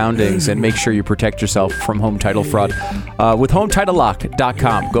your surroundings and make sure you protect yourself from home title fraud. With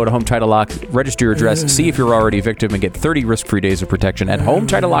HomeTitleLock.com. Go to Home Title Lock, register your address, see if you're already a victim, and get 30 risk-free days of protection at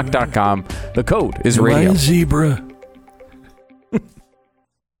HomeTitleLock.com. The code is radio. Lion zebra.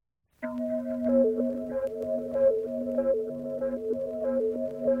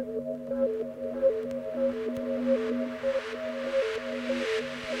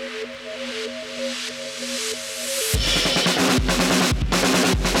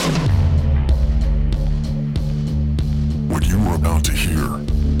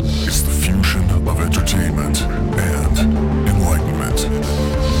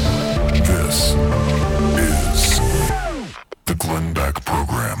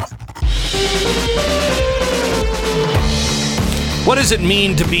 program. What does it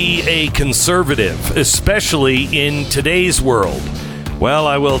mean to be a conservative, especially in today's world? Well,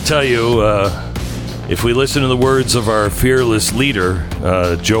 I will tell you, if we listen to the words of our fearless leader,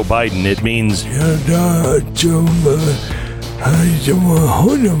 Joe Biden, it means...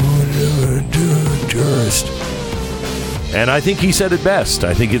 And I think he said it best.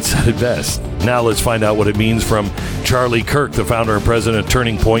 Now let's find out what it means from Charlie Kirk, the founder and president of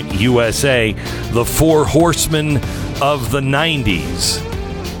Turning Point USA, the four horsemen of the 90s.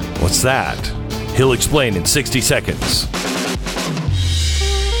 What's that? He'll explain in 60 seconds.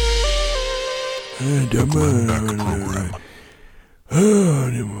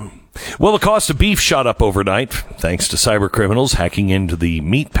 Well, the cost of beef shot up overnight thanks to cyber criminals hacking into the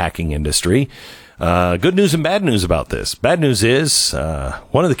meatpacking industry. Good news and bad news about this. Bad news is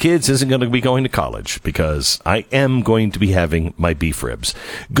one of the kids isn't going to be going to college because I am going to be having my beef ribs.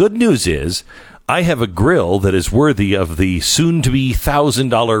 Good news is I have a grill that is worthy of the soon-to-be $1,000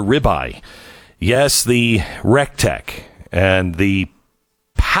 ribeye. Yes, the Rectech and the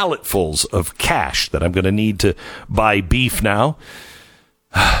palletfuls of cash that I'm going to need to buy beef now.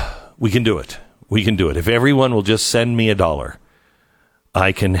 We can do it. If everyone will just send me $1,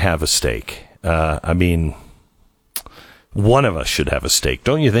 I can have a steak. One of us should have a steak,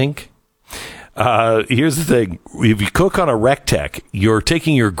 don't you think? Here's the thing. If you cook on a Rectech, you're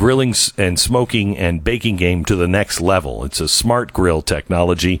taking your grilling and smoking and baking game to the next level. It's a smart grill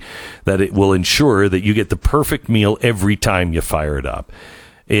technology that it will ensure that you get the perfect meal every time you fire it up.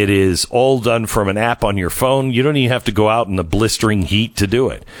 It is all done from an app on your phone. You don't even have to go out in the blistering heat to do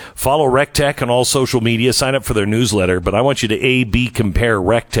it. Follow Rectech on all social media. Sign up for their newsletter. But I want you to A/B compare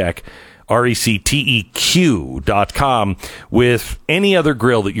Rectech, RECTEQ.com, with any other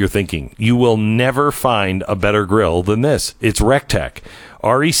grill that you're thinking. You will never find a better grill than this. It's Rectech,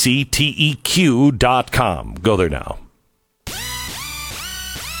 RECTEQ.com. Go there now.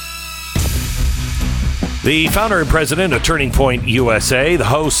 The founder and president of Turning Point USA, the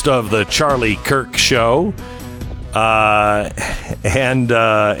host of the Charlie Kirk Show, and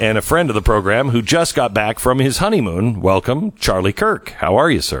a friend of the program who just got back from his honeymoon. Welcome, Charlie Kirk. How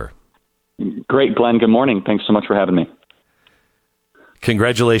are you, sir? Great, Glenn. Good morning. Thanks so much for having me.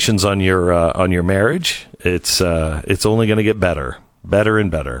 Congratulations on your marriage. It's only going to get better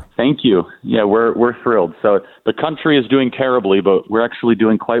and better. Thank you. Yeah, we're thrilled. So the country is doing terribly, but we're actually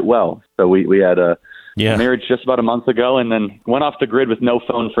doing quite well. So we had a marriage just about a month ago, and then went off the grid with no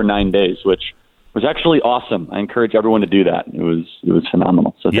phone for 9 days, which was actually awesome. I encourage everyone to do that. It was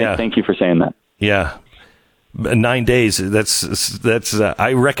phenomenal. So thank you for saying that. Yeah. 9 days. That's.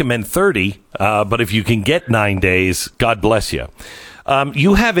 I recommend 30. But if you can get 9 days, God bless you.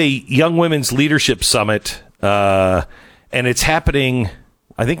 You have a Young Women's Leadership Summit, and it's happening,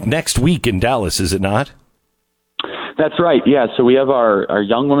 I think, next week in Dallas. Is it not? That's right. Yeah. So we have our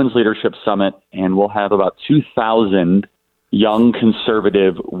Young Women's Leadership Summit, and we'll have about 2,000 young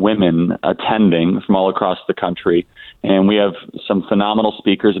conservative women attending from all across the country. And we have some phenomenal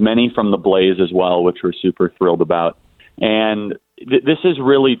speakers, many from the Blaze as well, which we're super thrilled about. And this is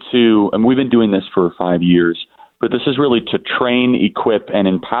really and we've been doing this for 5 years, but this is really to train, equip, and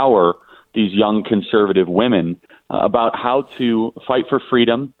empower these young conservative women about how to fight for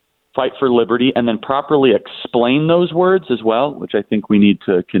freedom, fight for liberty, and then properly explain those words as well, which I think we need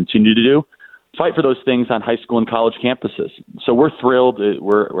to continue to do. Fight for those things on high school and college campuses. So we're thrilled.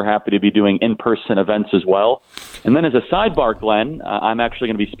 We're happy to be doing in-person events as well. And then as a sidebar, Glenn, I'm actually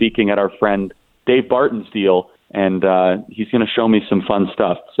going to be speaking at our friend Dave Barton's deal, and he's going to show me some fun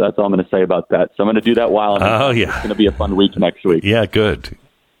stuff. So that's all I'm going to say about that. So I'm going to do that while I'm It's going to be a fun week next week. Yeah, good.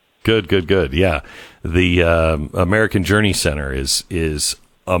 Yeah. The American Journey Center is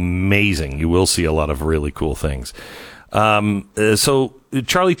amazing. You will see a lot of really cool things. So,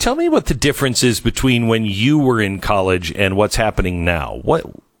 Charlie, tell me what the difference is between when you were in college and what's happening now.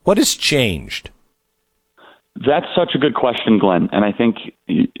 What has changed? That's such a good question, Glenn, and I think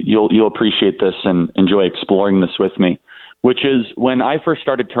you'll appreciate this and enjoy exploring this with me, which is when I first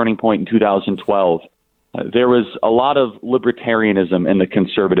started Turning Point in 2012, there was a lot of libertarianism in the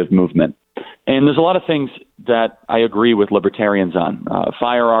conservative movement. And there's a lot of things that I agree with libertarians on.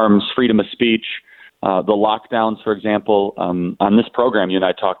 Firearms, freedom of speech, the lockdowns, for example. On this program, you and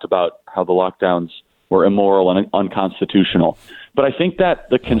I talked about how the lockdowns were immoral and unconstitutional. But I think that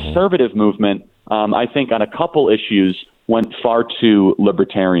the conservative movement, I think on a couple issues, went far too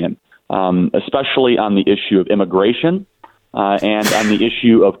libertarian, especially on the issue of immigration and on the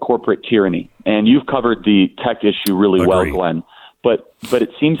issue of corporate tyranny. And you've covered the tech issue really well, Glenn. But it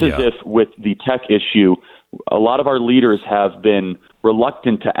seems as if with the tech issue, a lot of our leaders have been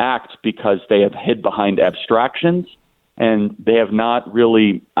reluctant to act because they have hid behind abstractions, and they have not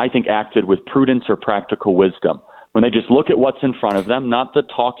really, I think, acted with prudence or practical wisdom. When they just look at what's in front of them, not the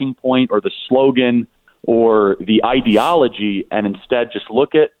talking point or the slogan or the ideology, and instead just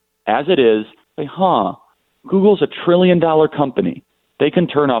look at as it is, say, Google's $1 trillion company. They can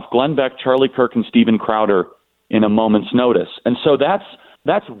turn off Glenn Beck, Charlie Kirk, and Steven Crowder in a moment's notice. And so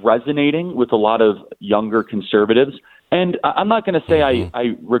that's resonating with a lot of younger conservatives. And I'm not going to say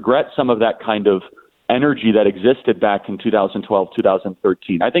I regret some of that kind of energy that existed back in 2012,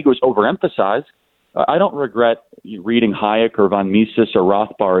 2013. I think it was overemphasized. I don't regret reading Hayek or von Mises or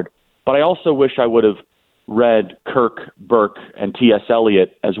Rothbard, but I also wish I would have read Kirk, Burke, and T.S.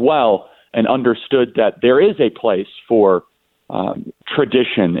 Eliot as well and understood that there is a place for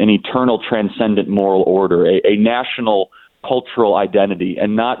tradition, an eternal transcendent moral order, a national cultural identity,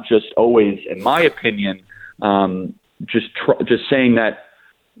 and not just always, in my opinion, just saying that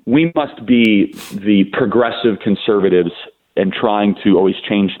we must be the progressive conservatives and trying to always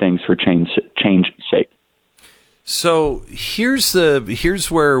change things for change's sake. So here's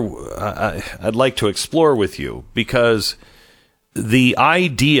where I'd like to explore with you, because the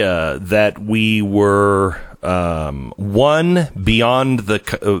idea that we were one beyond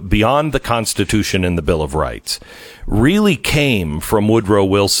the Constitution and the Bill of Rights really came from Woodrow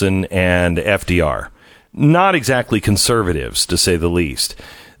Wilson and FDR. Not exactly conservatives, to say the least.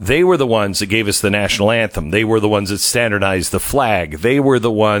 They were the ones that gave us the national anthem. They were the ones that standardized the flag. They were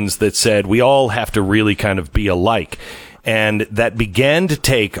the ones that said we all have to really kind of be alike. And that began to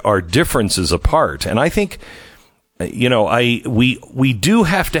take our differences apart. And I think, we do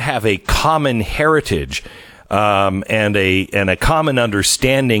have to have a common heritage and a common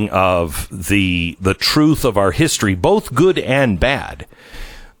understanding of the truth of our history, both good and bad.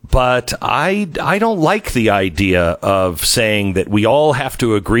 But I don't like the idea of saying that we all have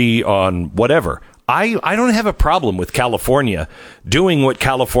to agree on whatever. I don't have a problem with California doing what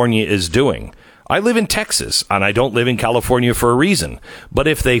California is doing. I live in Texas, and I don't live in California for a reason. But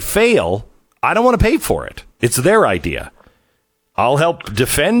if they fail, I don't want to pay for it. It's their idea. I'll help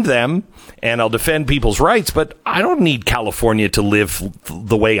defend them, and I'll defend people's rights, but I don't need California to live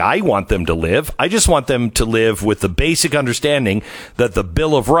the way I want them to live. I just want them to live with the basic understanding that the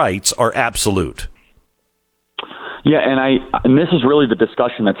Bill of Rights are absolute. Yeah, and this is really the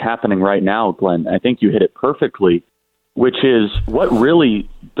discussion that's happening right now, Glenn. I think you hit it perfectly, which is what really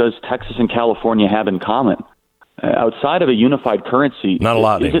does Texas and California have in common? Outside of a unified currency, not a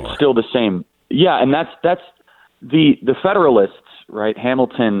lot is anymore. It still the same? Yeah, and that's the Federalists, right?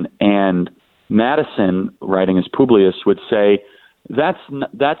 Hamilton and Madison, writing as Publius, would say that's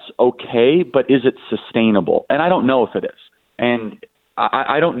okay, but is it sustainable? And I don't know if it is. And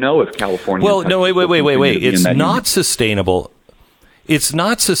I don't know if California. Well, no, wait. It's not sustainable. It's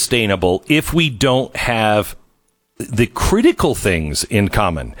not sustainable if we don't have the critical things in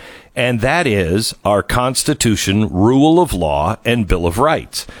common, and that is our Constitution, rule of law, and Bill of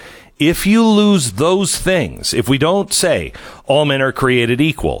Rights. If you lose those things, if we don't say all men are created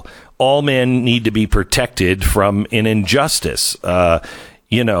equal, all men need to be protected from an injustice, all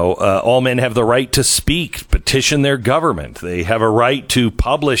men have the right to speak, petition their government. They have a right to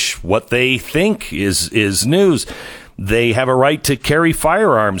publish what they think is news. They have a right to carry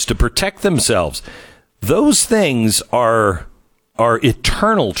firearms to protect themselves. Those things are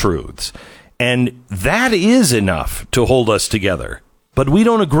eternal truths, and that is enough to hold us together. But we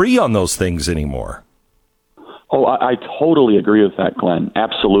don't agree on those things anymore. Oh, I totally agree with that, Glenn.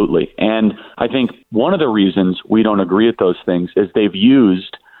 Absolutely. And I think one of the reasons we don't agree with those things is they've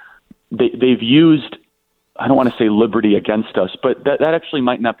used, I don't want to say liberty against us, but that actually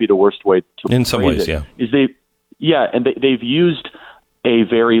might not be the worst way to in some ways, it. They've used a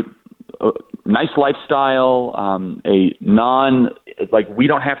very nice lifestyle, we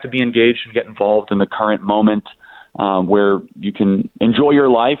don't have to be engaged and get involved in the current moment, where you can enjoy your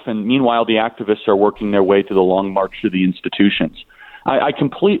life, and meanwhile the activists are working their way through the long march through the institutions. I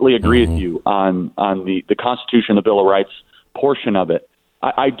completely agree with you on the Constitution, the Bill of Rights portion of it.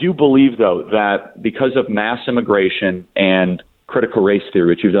 I do believe, though, that because of mass immigration and critical race theory,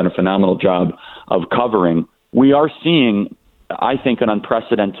 which you've done a phenomenal job of covering, we are seeing, I think, an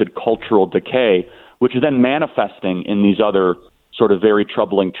unprecedented cultural decay, which is then manifesting in these other sort of very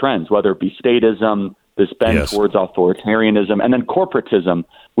troubling trends, whether it be statism, this bend towards authoritarianism, and then corporatism,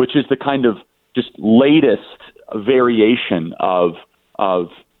 which is the kind of just latest variation of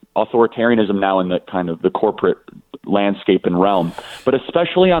authoritarianism now in the kind of the corporate landscape and realm. But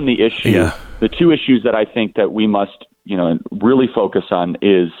especially on the issue, the two issues that I think that we must, really focus on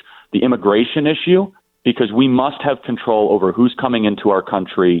is the immigration issue, because we must have control over who's coming into our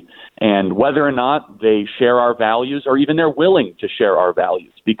country and whether or not they share our values or even they're willing to share our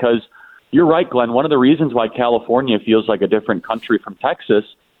values. Because you're right, Glenn, one of the reasons why California feels like a different country from Texas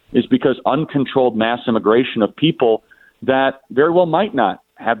is because uncontrolled mass immigration of people that very well might not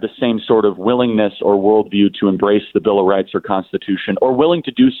have the same sort of willingness or worldview to embrace the Bill of Rights or Constitution, or willing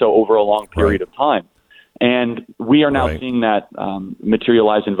to do so over a long period of time. And we are now seeing that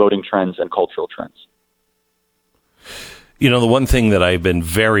materialize in voting trends and cultural trends. The one thing that I've been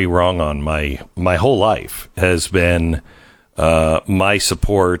very wrong on my whole life has been my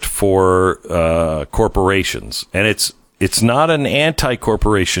support for corporations. And it's not an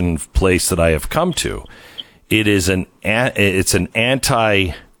anti-corporation place that I have come to. It's an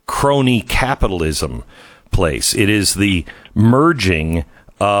anti-crony capitalism place. It is the merging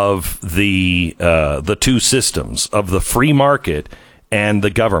of the two systems, of the free market and the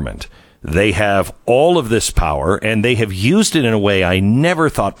government. They have all of this power, and they have used it in a way I never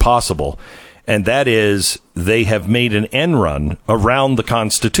thought possible, and that is they have made an end run around the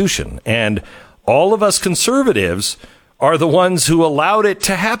Constitution. And all of us conservatives are the ones who allowed it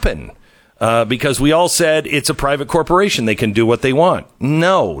to happen. Because we all said it's a private corporation. They can do what they want.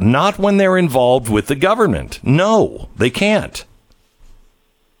 No, not when they're involved with the government. No, they can't.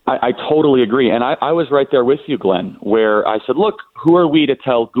 I totally agree. And I was right there with you, Glenn, where I said, look, who are we to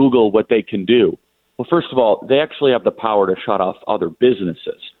tell Google what they can do? Well, first of all, they actually have the power to shut off other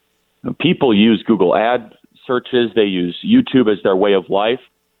businesses. People use Google ad searches. They use YouTube as their way of life.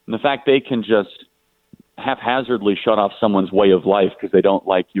 And the fact they can just haphazardly shut off someone's way of life because they don't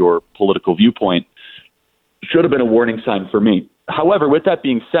like your political viewpoint should have been a warning sign for me. However, with that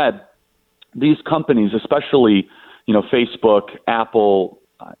being said, these companies, especially, Facebook, Apple,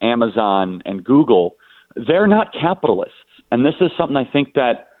 Amazon, and Google, they're not capitalists. And this is something I think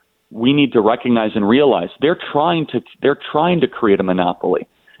that we need to recognize and realize. They're trying to create a monopoly,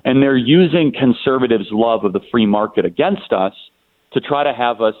 and they're using conservatives' love of the free market against us to try to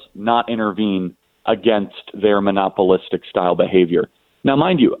have us not intervene against their monopolistic style behavior. Now,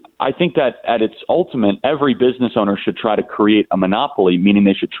 mind you, I think that at its ultimate, every business owner should try to create a monopoly, meaning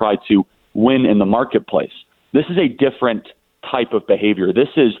they should try to win in the marketplace. This is a different type of behavior. This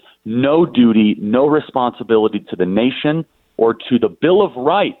is no duty, no responsibility to the nation or to the Bill of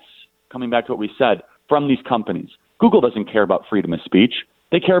Rights, coming back to what we said, from these companies. Google doesn't care about freedom of speech.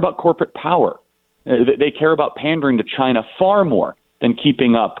 They care about corporate power. They care about pandering to China far more than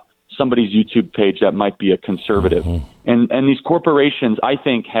keeping up somebody's YouTube page that might be a conservative. And these corporations, I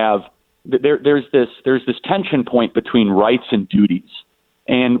think, there's this tension point between rights and duties.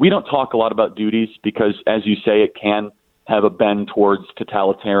 And we don't talk a lot about duties because, as you say, it can have a bend towards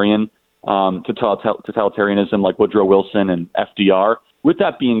totalitarianism like Woodrow Wilson and FDR. With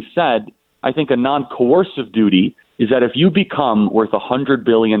that being said, I think a non-coercive duty is that if you become worth $100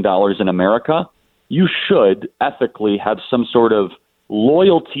 billion in America, you should ethically have some sort of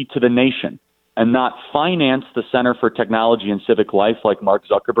loyalty to the nation and not finance the Center for Technology and Civic Life like Mark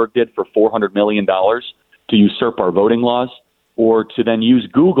Zuckerberg did for $400 million to usurp our voting laws, or to then use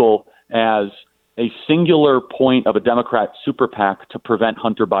Google as a singular point of a Democrat super PAC to prevent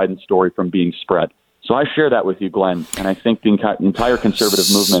Hunter Biden's story from being spread. So I share that with you, Glenn, and I think the entire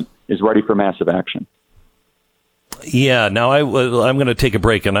conservative movement is ready for massive action. Yeah, now I'm going to take a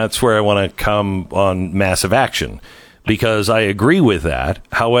break, and that's where I want to come on massive action, because I agree with that.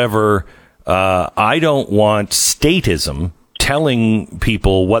 However, I don't want statism telling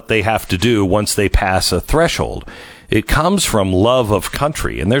people what they have to do once they pass a threshold. It comes from love of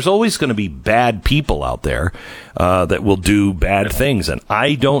country, and there's always going to be bad people out there that will do bad things, and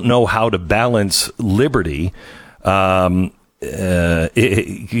I don't know how to balance liberty because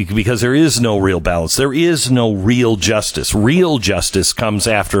there is no real balance. There is no real justice. Real justice comes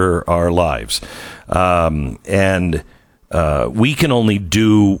after our lives, and we can only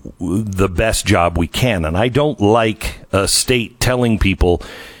do the best job we can. And I don't like a state telling people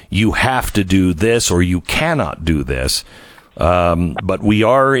you have to do this or you cannot do this. But we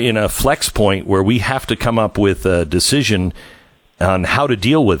are in a flex point where we have to come up with a decision on how to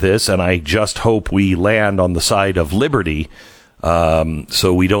deal with this. And I just hope we land on the side of liberty,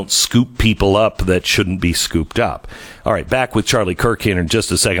 so we don't scoop people up that shouldn't be scooped up. All right, back with Charlie Kirk here in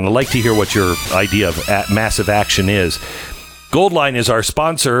just a second. I'd like to hear what your idea of massive action is. Goldline is our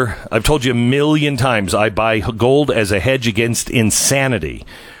sponsor. I've told you a million times, I buy gold as a hedge against insanity.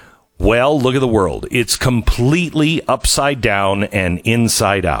 Well, look at the world. It's completely upside down and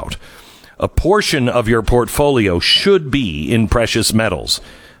inside out. A portion of your portfolio should be in precious metals.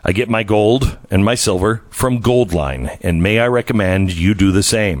 I get my gold and my silver from Goldline, and may I recommend you do the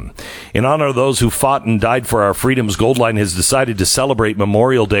same. In honor of those who fought and died for our freedoms, Goldline has decided to celebrate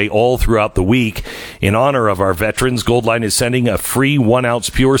Memorial Day all throughout the week. In honor of our veterans, Goldline is sending a free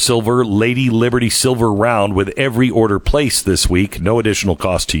 1-ounce pure silver Lady Liberty silver round with every order placed this week. No additional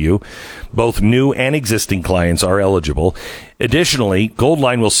cost to you. Both new and existing clients are eligible. Additionally,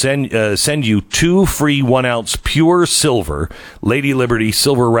 Goldline will send you 2 free 1-ounce pure silver Lady Liberty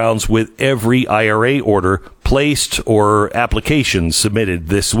silver rounds with every IRA order placed or application submitted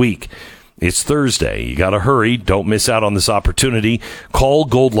this week. It's Thursday. You got to hurry. Don't miss out on this opportunity. Call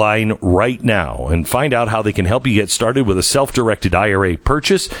Goldline right now and find out how they can help you get started with a self-directed IRA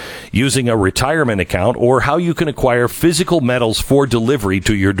purchase using a retirement account, or how you can acquire physical metals for delivery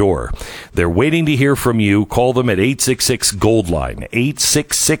to your door. They're waiting to hear from you. Call them at 866-GOLDLINE,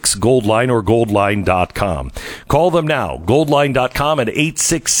 866-GOLDLINE, or goldline.com. Call them now, goldline.com, at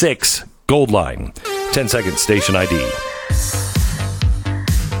 866-GOLDLINE. 10 seconds, station ID.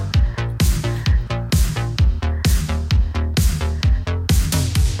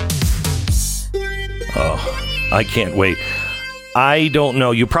 Oh, I can't wait. I don't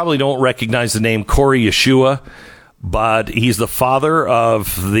know. You probably don't recognize the name Kory Yeshua, but he's the father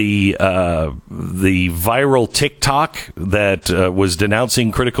of the viral TikTok that was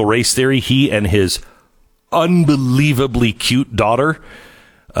denouncing critical race theory. He and his unbelievably cute daughter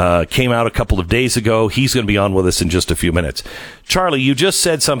came out a couple of days ago. He's going to be on with us in just a few minutes. Charlie, you just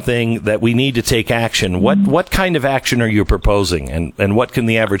said something that we need to take action. What kind of action are you proposing, and what can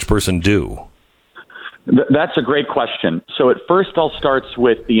the average person do? That's a great question. So at first, I'll start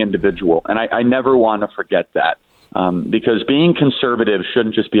with the individual, and I never want to forget that, because being conservative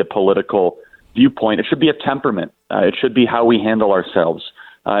shouldn't just be a political viewpoint. It should be a temperament. It should be how we handle ourselves,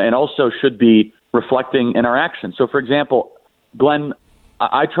 and also should be reflecting in our actions. So, for example, Glenn,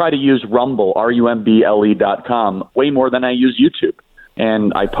 I try to use Rumble, RUMBLE.com, way more than I use YouTube,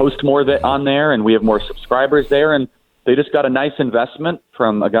 and I post more on there, and we have more subscribers there, and they just got a nice investment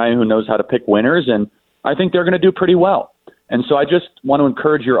from a guy who knows how to pick winners, and I think they're going to do pretty well. And so I just want to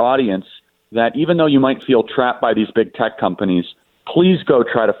encourage your audience that even though you might feel trapped by these big tech companies, please go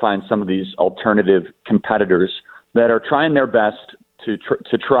try to find some of these alternative competitors that are trying their best to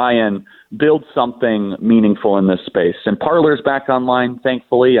try and build something meaningful in this space. And Parler's back online,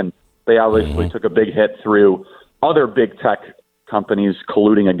 thankfully, and they obviously took a big hit through other big tech companies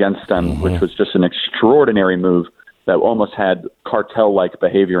colluding against them, which was just an extraordinary move that almost had cartel-like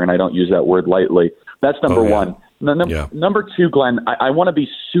behavior, and I don't use that word lightly. That's number one. Number two, Glenn, I want to be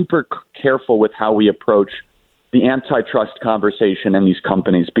super careful with how we approach the antitrust conversation in these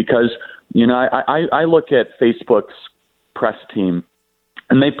companies, because, you know, I look at Facebook's press team,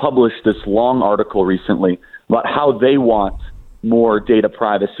 and they published this long article recently about how they want more data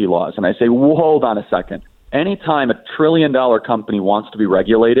privacy laws. And I say, well, hold on a second. Anytime a $1 trillion company wants to be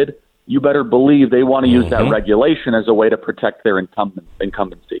regulated, you better believe they want to use that regulation as a way to protect their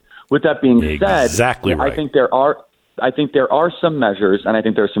incumbency. With that being said, exactly right. I think there are some measures, and I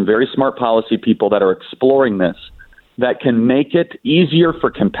think there are some very smart policy people that are exploring this, that can make it easier for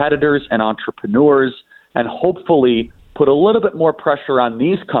competitors and entrepreneurs, and hopefully put a little bit more pressure on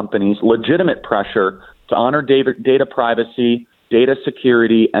these companies, legitimate pressure, to honor data privacy, data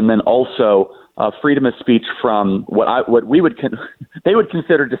security, and then also freedom of speech from what we would they would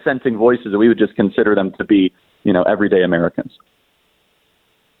consider dissenting voices, and we would just consider them to be, you know, everyday Americans.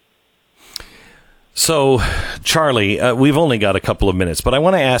 So, Charlie, we've only got a couple of minutes, but I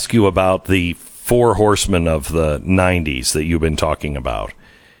want to ask you about the 4 horsemen of the 90s that you've been talking about.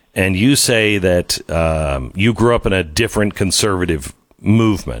 And you say that you grew up in a different conservative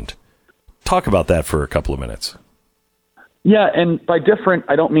movement. Talk about that for a couple of minutes. Yeah, and by different,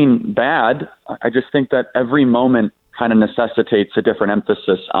 I don't mean bad. I just think that every moment kind of necessitates a different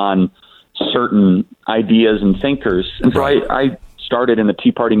emphasis on certain ideas and thinkers. And so I started in the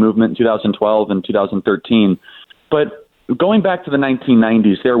Tea Party movement in 2012 and 2013. But going back to the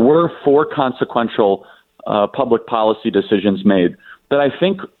 1990s, there were 4 consequential public policy decisions made that I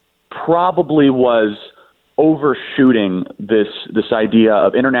think probably was overshooting this idea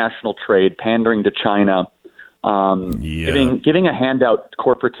of international trade, pandering to China, giving a handout to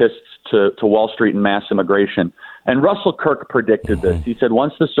corporatists to Wall Street and mass immigration. And Russell Kirk predicted this. He said,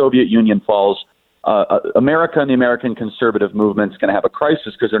 once the Soviet Union falls, America and the American conservative movement is going to have a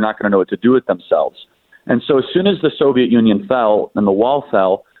crisis because they're not going to know what to do with themselves. And so as soon as the Soviet Union fell and the wall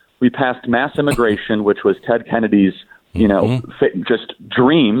fell, we passed mass immigration, which was Ted Kennedy's, just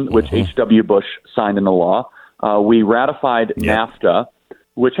dream, which H.W. Bush signed into law. We ratified NAFTA,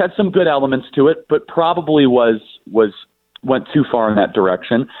 which had some good elements to it, but probably was went too far in that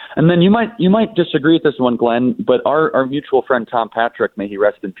direction. And then you might disagree with this one, Glenn, but our mutual friend Tom Patrick, may he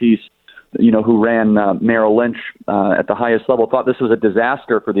rest in peace, who ran Merrill Lynch at the highest level, thought this was a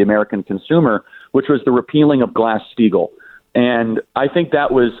disaster for the American consumer, which was the repealing of Glass-Steagall. And I think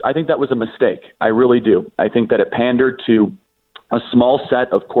that was a mistake. I really do. I think that it pandered to a small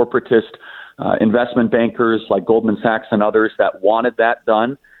set of corporatist investment bankers like Goldman Sachs and others that wanted that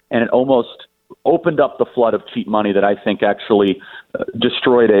done, and it almost opened up the flood of cheap money that I think actually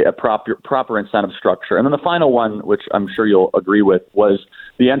destroyed a proper incentive structure. And then the final one, which I'm sure you'll agree with, was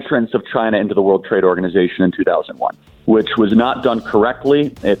the entrance of China into the World Trade Organization in 2001, which was not done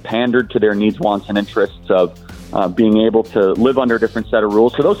correctly. It pandered to their needs, wants, and interests of being able to live under a different set of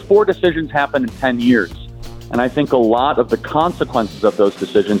rules. So those 4 decisions happened in 10 years. And I think a lot of the consequences of those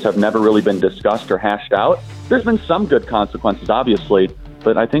decisions have never really been discussed or hashed out. There's been some good consequences, obviously,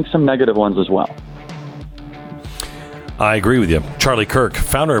 but I think some negative ones as well. I agree with you. Charlie Kirk,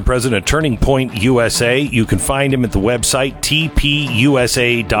 founder and president of Turning Point USA. You can find him at the website,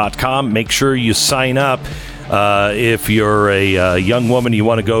 tpusa.com. Make sure you sign up. If you're a young woman, you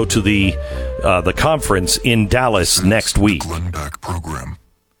want to go to the conference in Dallas next week. Glenn Beck Program.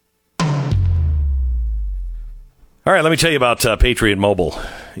 All right, let me tell you about Patriot Mobile.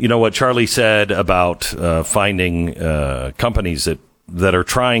 You know what Charlie said about finding companies that are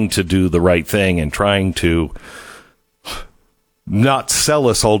trying to do the right thing and trying to not sell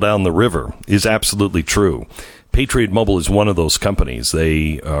us all down the river is absolutely true. Patriot Mobile is one of those companies.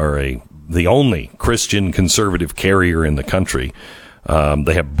 They are the only Christian conservative carrier in the country.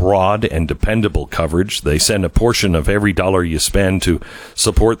 They have broad and dependable coverage. They send a portion of every dollar you spend to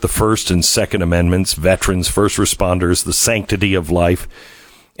support the First and Second Amendments, veterans, first responders, the sanctity of life.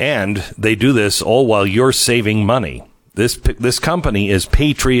 And they do this all while you're saving money. This company is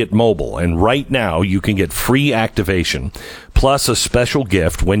Patriot Mobile, and right now you can get free activation plus a special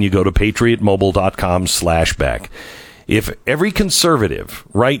gift when you go to patriotmobile.com/back. If every conservative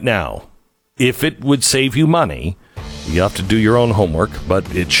right now, if it would save you money, you have to do your own homework,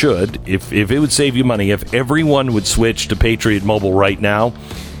 but it should. If it would save you money, if everyone would switch to Patriot Mobile right now,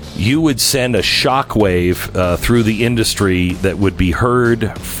 you would send a shockwave through the industry that would be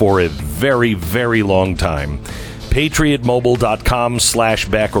heard for a very, very long time.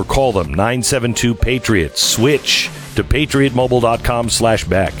 PatriotMobile.com/back or call them 972-PATRIOT. Switch to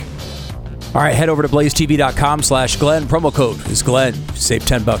PatriotMobile.com/back. All right, head over to blazetv.com/Glenn. Promo code is Glenn. Save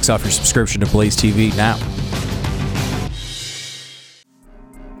 $10 off your subscription to Blaze TV now.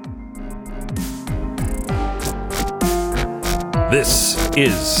 This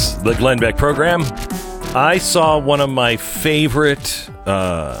is the Glenn Beck Program. I saw one of my favorite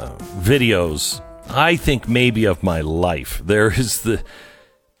videos, I think maybe of my life. There is the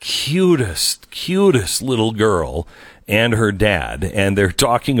cutest little girl and her dad, and they're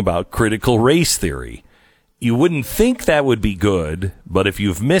talking about critical race theory. You wouldn't think that would be good, but if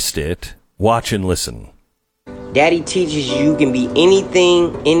you've missed it, watch and listen. Daddy teaches you can be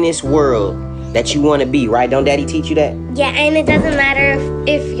anything in this world that you want to be, right? Don't Daddy teach you that? Yeah, and it doesn't matter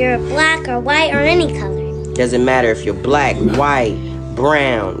if you're black or white or any color. Doesn't matter if you're black, white,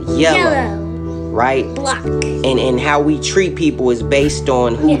 brown, yellow. Right? Black. And how we treat people is based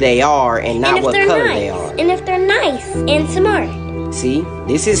on who they are and not what color they are. And if they're nice and smart. See?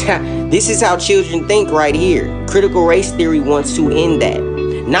 This is how children think right here. Critical race theory wants to end that.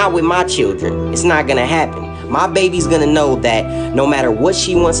 Not with my children. It's not gonna happen. My baby's gonna know that no matter what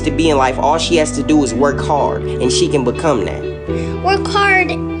she wants to be in life, all she has to do is work hard, and she can become that. Work hard,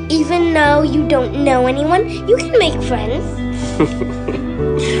 even though you don't know anyone. You can make friends.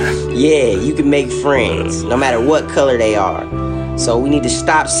 Yeah, you can make friends, no matter what color they are. So we need to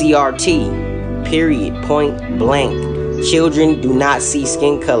stop CRT. Period. Point blank. Children do not see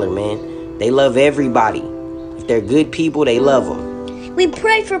skin color, man. They love everybody. If they're good people, they love them. We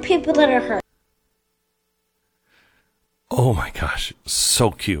pray for people that are hurt. Oh my gosh,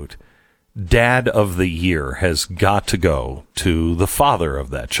 so cute. Dad of the Year has got to go to the father of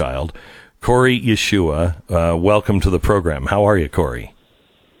that child, Kory Yeshua. Welcome to the program. How are you, Kory?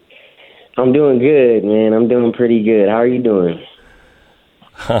 I'm doing good, man. I'm doing pretty good. How are you doing?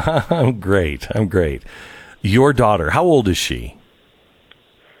 I'm great. Your daughter, how old is she?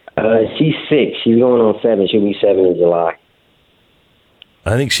 She's 6. She's going on 7. She'll be 7 in July.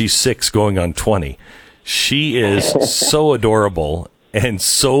 I think she's 6 going on 20. She is so adorable and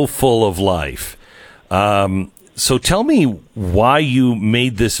so full of life. So tell me why you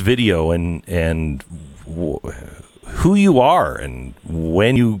made this video and who you are and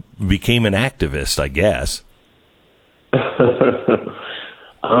when you became an activist, I guess.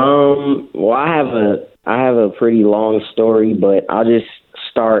 Well, I have I have a pretty long story, but I'll just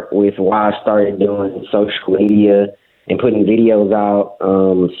start with why I started doing social media and putting videos out.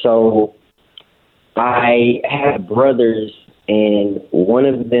 So I have brothers, and one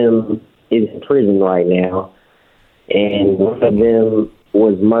of them is in prison right now, and one of them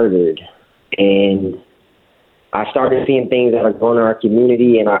was murdered. And I started seeing things that are going on in our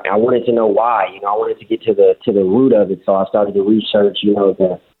community, and I wanted to know why. I wanted to get to the root of it, so I started to research,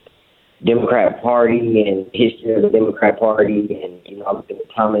 the Democrat Party and history of the Democrat Party, and I looked at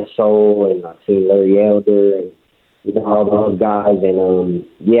Thomas Sowell, and I seen Larry Elder, and all those guys, and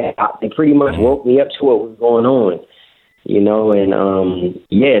it pretty much woke me up to what was going on, and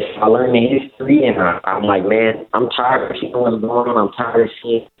yes, I learned the history, and I'm like, man, I'm tired of seeing what's going on. I'm tired of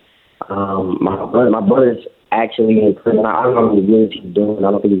seeing my brother's actually in prison. I don't know what he's doing. I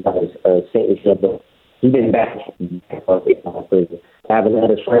don't think he's got his sentence yet, but he's been back in prison. I have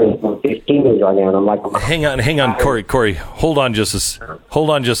another friend from 15 years right now, and I'm like, hang on, Kory, hold on just a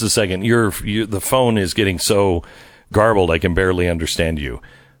second. The phone is getting so garbled I can barely understand you.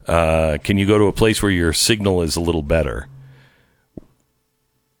 Can you go to a place where your signal is a little better?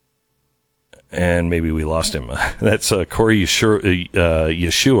 And maybe we lost him. That's Kory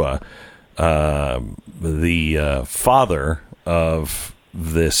Yeshua, the father of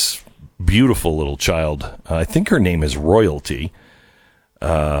this beautiful little child. I think her name is Royalty.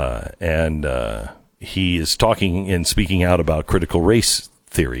 And he is talking and speaking out about critical race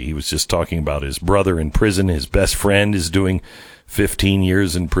theory. He was just talking about his brother in prison. His best friend is doing 15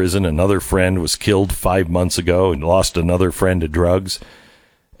 years in prison. Another friend was killed 5 months ago and lost another friend to drugs.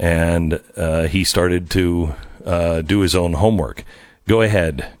 And he started to do his own homework. Go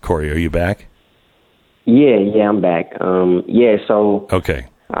ahead, Kory. Are you back? Yeah, I'm back. So okay.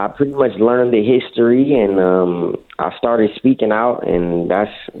 I pretty much learned the history, and I started speaking out, and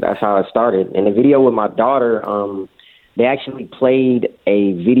that's how it started. In the video with my daughter, they actually played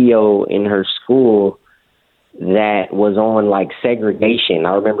a video in her school that was on like segregation.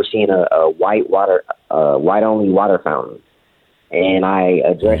 I remember seeing a white only water fountain. And I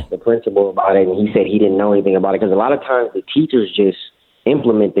addressed the principal about it, and he said he didn't know anything about it because a lot of times the teachers just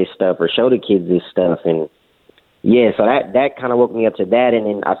implement this stuff or show the kids this stuff. And, so that kind of woke me up to that. And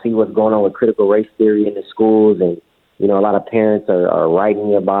then I see what's going on with critical race theory in the schools, and, a lot of parents are writing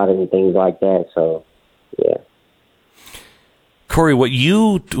me about it and things like that. So, yeah. Kory, what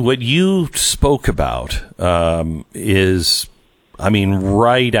you spoke about is,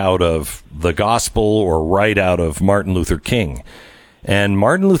 right out of the gospel or right out of Martin Luther King. And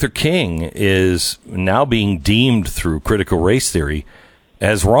Martin Luther King is now being deemed through critical race theory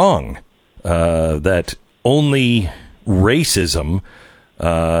as wrong, that only racism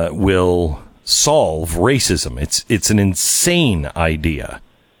will solve racism. It's an insane idea.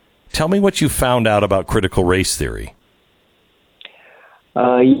 Tell me what you found out about critical race theory.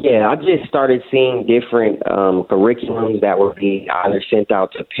 I just started seeing different curriculums that were being either sent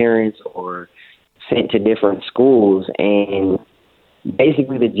out to parents or sent to different schools. And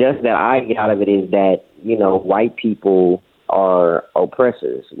basically the gist that I get out of it is that, white people are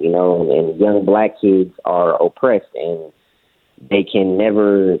oppressors, and young black kids are oppressed, and they can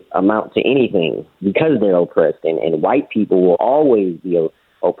never amount to anything because they're oppressed. And white people will always be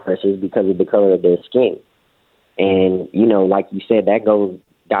oppressors because of the color of their skin. And, like you said, that goes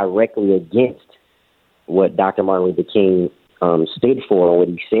directly against what Dr. Martin Luther King stood for and what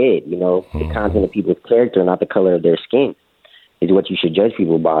he said. The content of people's character, not the color of their skin, is what you should judge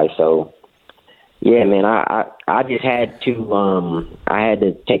people by. So, yeah, man, I just had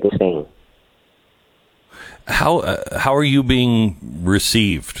to take a stand. How are you being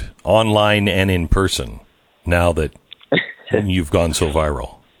received online and in person now that you've gone so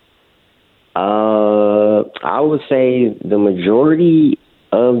viral? I would say the majority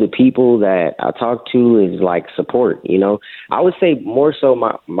of the people that I talk to is like support, I would say more so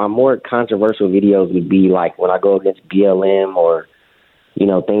my more controversial videos would be like when I go against BLM or,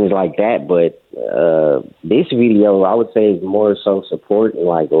 things like that. But this video, I would say, is more so support and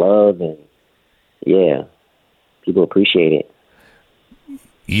like love, and people appreciate it.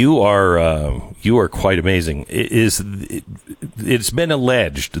 You are quite amazing. It's been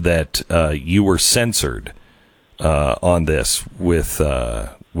alleged that you were censored on this with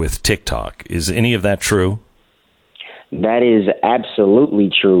TikTok. Is any of that true? That is absolutely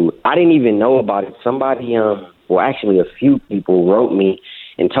true. I didn't even know about it. Somebody, actually a few people wrote me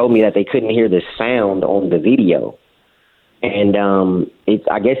and told me that they couldn't hear the sound on the video. And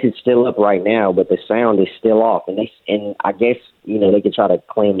I guess it's still up right now, but the sound is still off. And I guess they could try to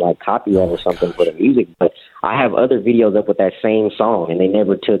claim like copyright or something for the music. But I have other videos up with that same song, and they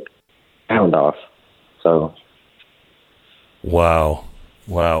never took sound off. So. Wow.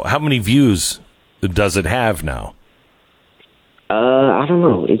 How many views does it have now? I don't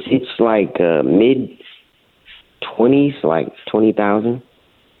know. It's like mid 20s, like 20,000.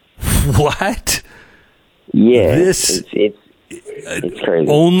 What? Yeah. It's crazy.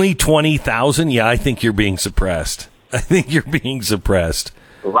 Only 20,000? Yeah, I think you're being suppressed.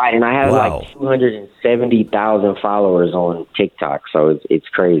 Right, and I have like 270,000 followers on TikTok, so it's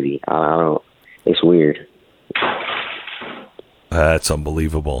crazy. I don't. It's weird. That's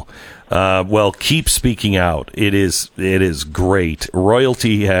unbelievable. Well, keep speaking out. It is great.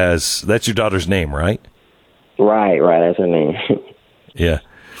 Royalty that's your daughter's name, right? Right. That's her name. Yeah.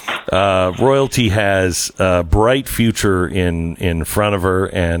 Royalty has a bright future in front of her,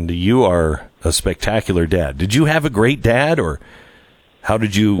 and you are a spectacular dad. Did you have a great dad, or how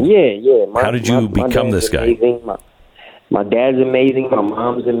did you? Yeah. How did you become this guy? My dad's amazing. My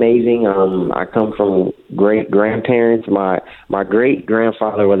mom's amazing. I come from great grandparents. My great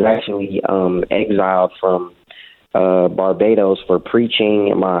grandfather was actually exiled from Barbados for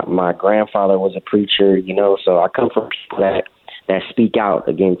preaching. My grandfather was a preacher. So I come from people that speak out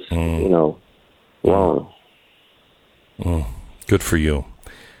against wrong. Good for you,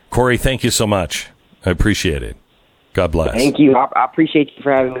 Kory. Thank you so much. I appreciate it. God bless. Thank you. I appreciate you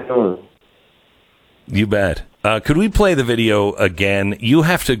for having me on. You bet. Could we play the video again? You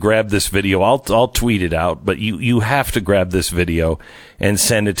have to grab this video. I'll tweet it out, but you have to grab this video and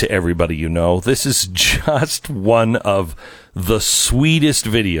send it to everybody you know. This is just one of the sweetest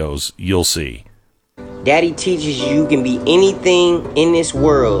videos you'll see. Daddy teaches you can be anything in this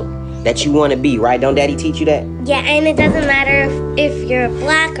world that you want to be, right? Don't Daddy teach you that? Yeah, and it doesn't matter if you're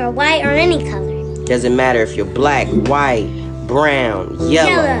black or white or any color. Doesn't matter if you're black, white, brown,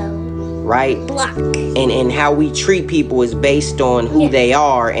 yellow. Right? Black. And how we treat people is based on who they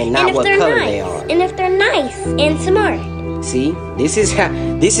are and not what color they are. And if they're nice and smart. See? This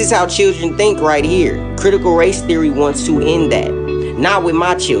is how children think right here. Critical race theory wants to end that. Not with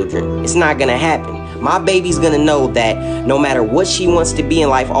my children. It's not gonna happen. My baby's gonna know that no matter what she wants to be in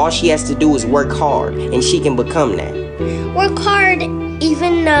life, all she has to do is work hard, and she can become that. Work hard,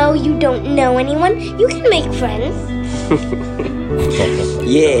 even though you don't know anyone. You can make friends.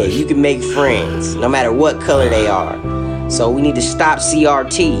 Yeah, you can make friends, no matter what color they are. So we need to stop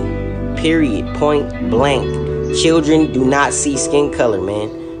CRT. Period. Point blank. Children do not see skin color,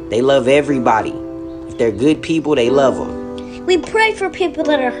 man. They love everybody. If they're good people, they love them. We pray for people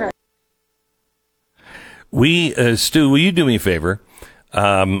that are hurt. Stu, will you do me a favor?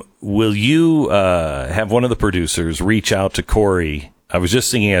 Will you have one of the producers reach out to Kory? I was just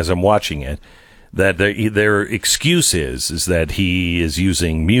thinking as I'm watching it that their excuse is that he is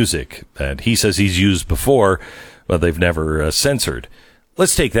using music that he says he's used before, but they've never censored.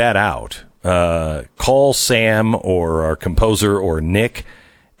 Let's take that out. Call Sam or our composer or Nick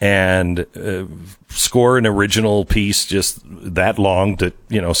and score an original piece just that long that,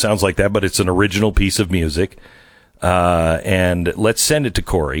 sounds like that, but it's an original piece of music. And let's send it to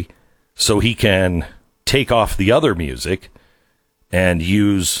Kory so he can take off the other music and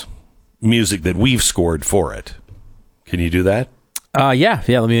use music that we've scored for it. Can you do that? Yeah.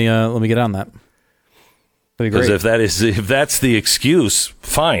 Let me get on that. Because if that's the excuse,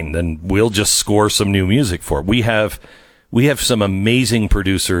 fine. Then we'll just score some new music for it. We have some amazing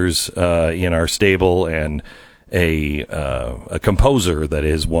producers in our stable, and a composer that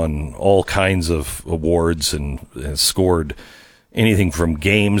has won all kinds of awards and scored anything from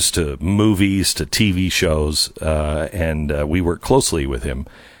games to movies to TV shows. And we work closely with him.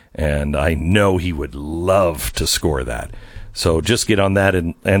 And I know he would love to score that. So just get on that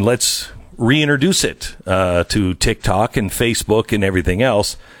and let's reintroduce it to TikTok and Facebook and everything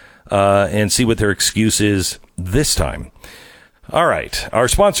else and see what their excuse is this time. All right. Our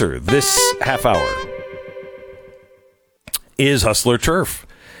sponsor this half hour is Hustler Turf.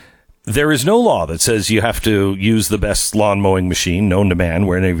 There is no law that says you have to use the best lawn mowing machine known to man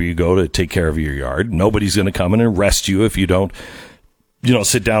wherever you go to take care of your yard. Nobody's going to come in and arrest you if you don't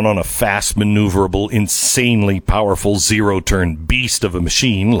sit down on a fast, maneuverable, insanely powerful zero-turn beast of a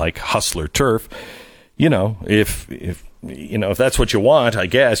machine like Hustler Turf. If that's what you want, I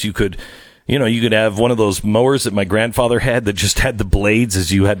guess you could have one of those mowers that my grandfather had that just had the blades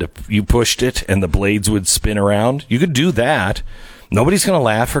as you pushed it and the blades would spin around. You could do that. Nobody's going to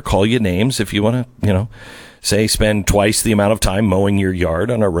laugh or call you names if you want to, say spend twice the amount of time mowing your yard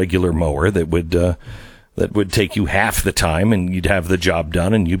on a regular mower that would take you half the time and you'd have the job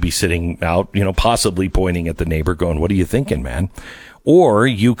done and you'd be sitting out, possibly pointing at the neighbor going, "What are you thinking, man?" Or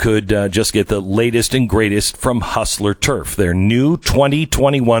you could just get the latest and greatest from Hustler Turf, their new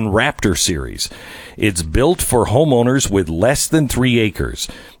 2021 Raptor series. It's built for homeowners with less than 3 acres.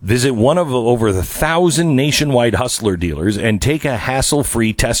 Visit one of over 1,000 nationwide Hustler dealers and take a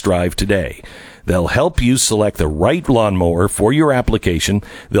hassle-free test drive today. They'll help you select the right lawnmower for your application.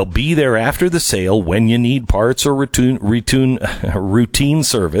 They'll be there after the sale when you need parts or routine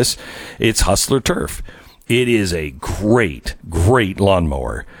service. It's Hustler Turf. It is a great, great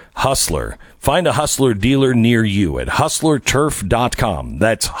lawnmower. Hustler. Find a Hustler dealer near you at hustlerturf.com.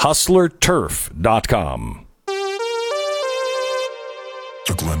 That's hustlerturf.com.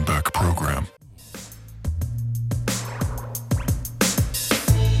 The Glenn Beck Program.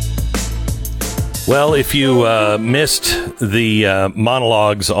 Well, if you missed the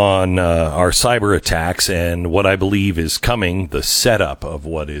monologues on our cyber attacks and what I believe is coming, the setup of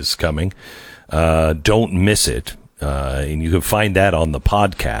what is coming, don't miss it. And you can find that on the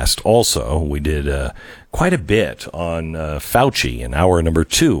podcast. Also, we did quite a bit on Fauci in hour number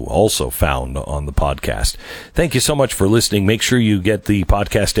 2, also found on the podcast. Thank you so much for listening. Make sure you get the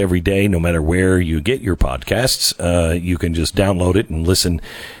podcast every day, no matter where you get your podcasts. You can just download it and listen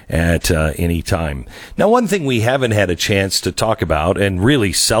at any time. Now, one thing we haven't had a chance to talk about and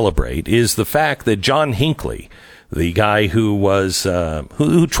really celebrate is the fact that John Hinckley, the guy who was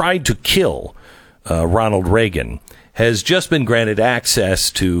who tried to kill Ronald Reagan, has just been granted access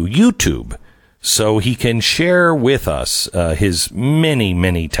to YouTube so he can share with us his many,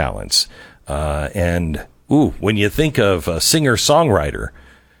 many talents. And when you think of a singer-songwriter,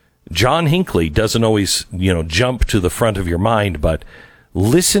 John Hinckley doesn't always, jump to the front of your mind, but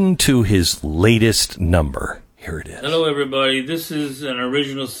listen to his latest number. Here it is. Hello, everybody. This is an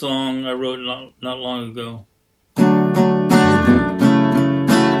original song I wrote not long ago.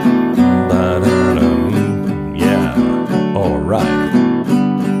 All right.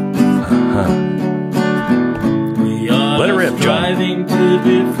 We are Let it rip, John. striving to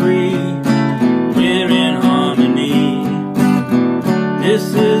be free. We're in harmony.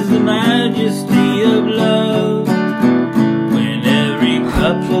 This is the majesty of love. When every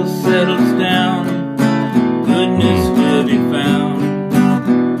couple settles down, goodness will be found.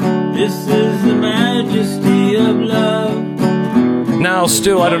 This is the majesty of love. Now,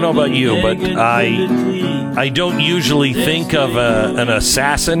 Stu, I don't know about you, but I don't usually think of an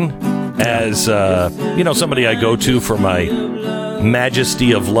assassin as, somebody I go to for my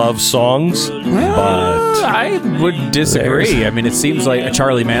Majesty of Love songs. But I would disagree. I mean, it seems like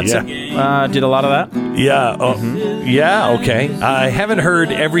Charlie Manson did a lot of that. Yeah. Yeah. Okay. I haven't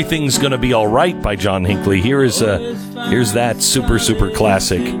heard "Everything's Gonna Be All Right" by John Hinckley. Here's that super, super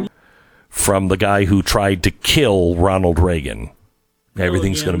classic from the guy who tried to kill Ronald Reagan.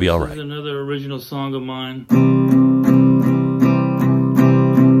 Everything's going to be all right. This is another original song of mine.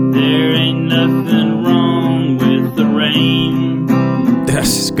 There ain't nothing wrong with the rain.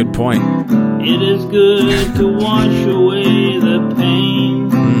 That's a good point. It is good to wash away the pain.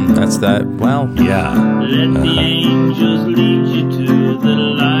 That's that. Well, yeah. Let the angels lead you to the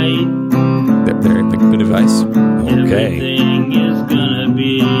light. Very good advice. Okay. Everything is gonna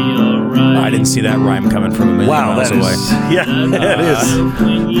be all right. I didn't see that rhyme coming from a million miles away. Yeah, it is.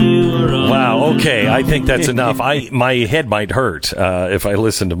 Wow. Okay, I think that's enough. My head might hurt if I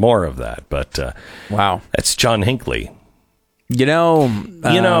listen to more of that. But wow, that's John Hinckley. Not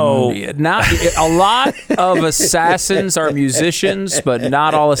a lot of assassins are musicians, but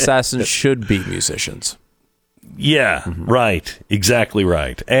not all assassins should be musicians. Yeah, right. Exactly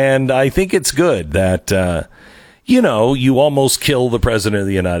right. And I think it's good that, you almost kill the president of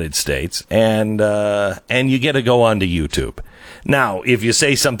the United States and you get to go onto YouTube. Now, if you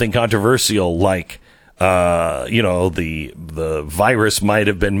say something controversial like, the virus might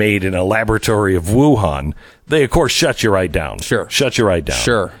have been made in a laboratory of Wuhan, they, of course, shut you right down. Sure. Shut you right down.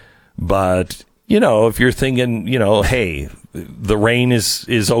 Sure. But, if you're thinking, hey, the rain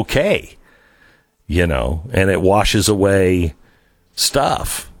is okay, and it washes away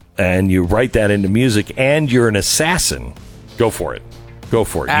stuff, and you write that into music, and you're an assassin, go for it. Go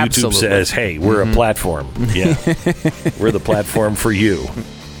for it. Absolutely. YouTube says, hey, we're a platform. Yeah. We're the platform for you.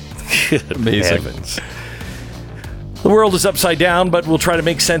 Good Amazing. Heavens. The world is upside down, but we'll try to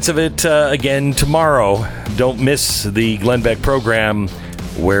make sense of it again tomorrow. Don't miss the Glenn Beck program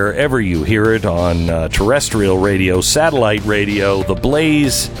wherever you hear it on terrestrial radio, satellite radio, The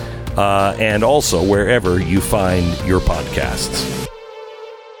Blaze, and also wherever you find your podcasts.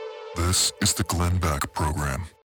 This is the Glenn Beck Program.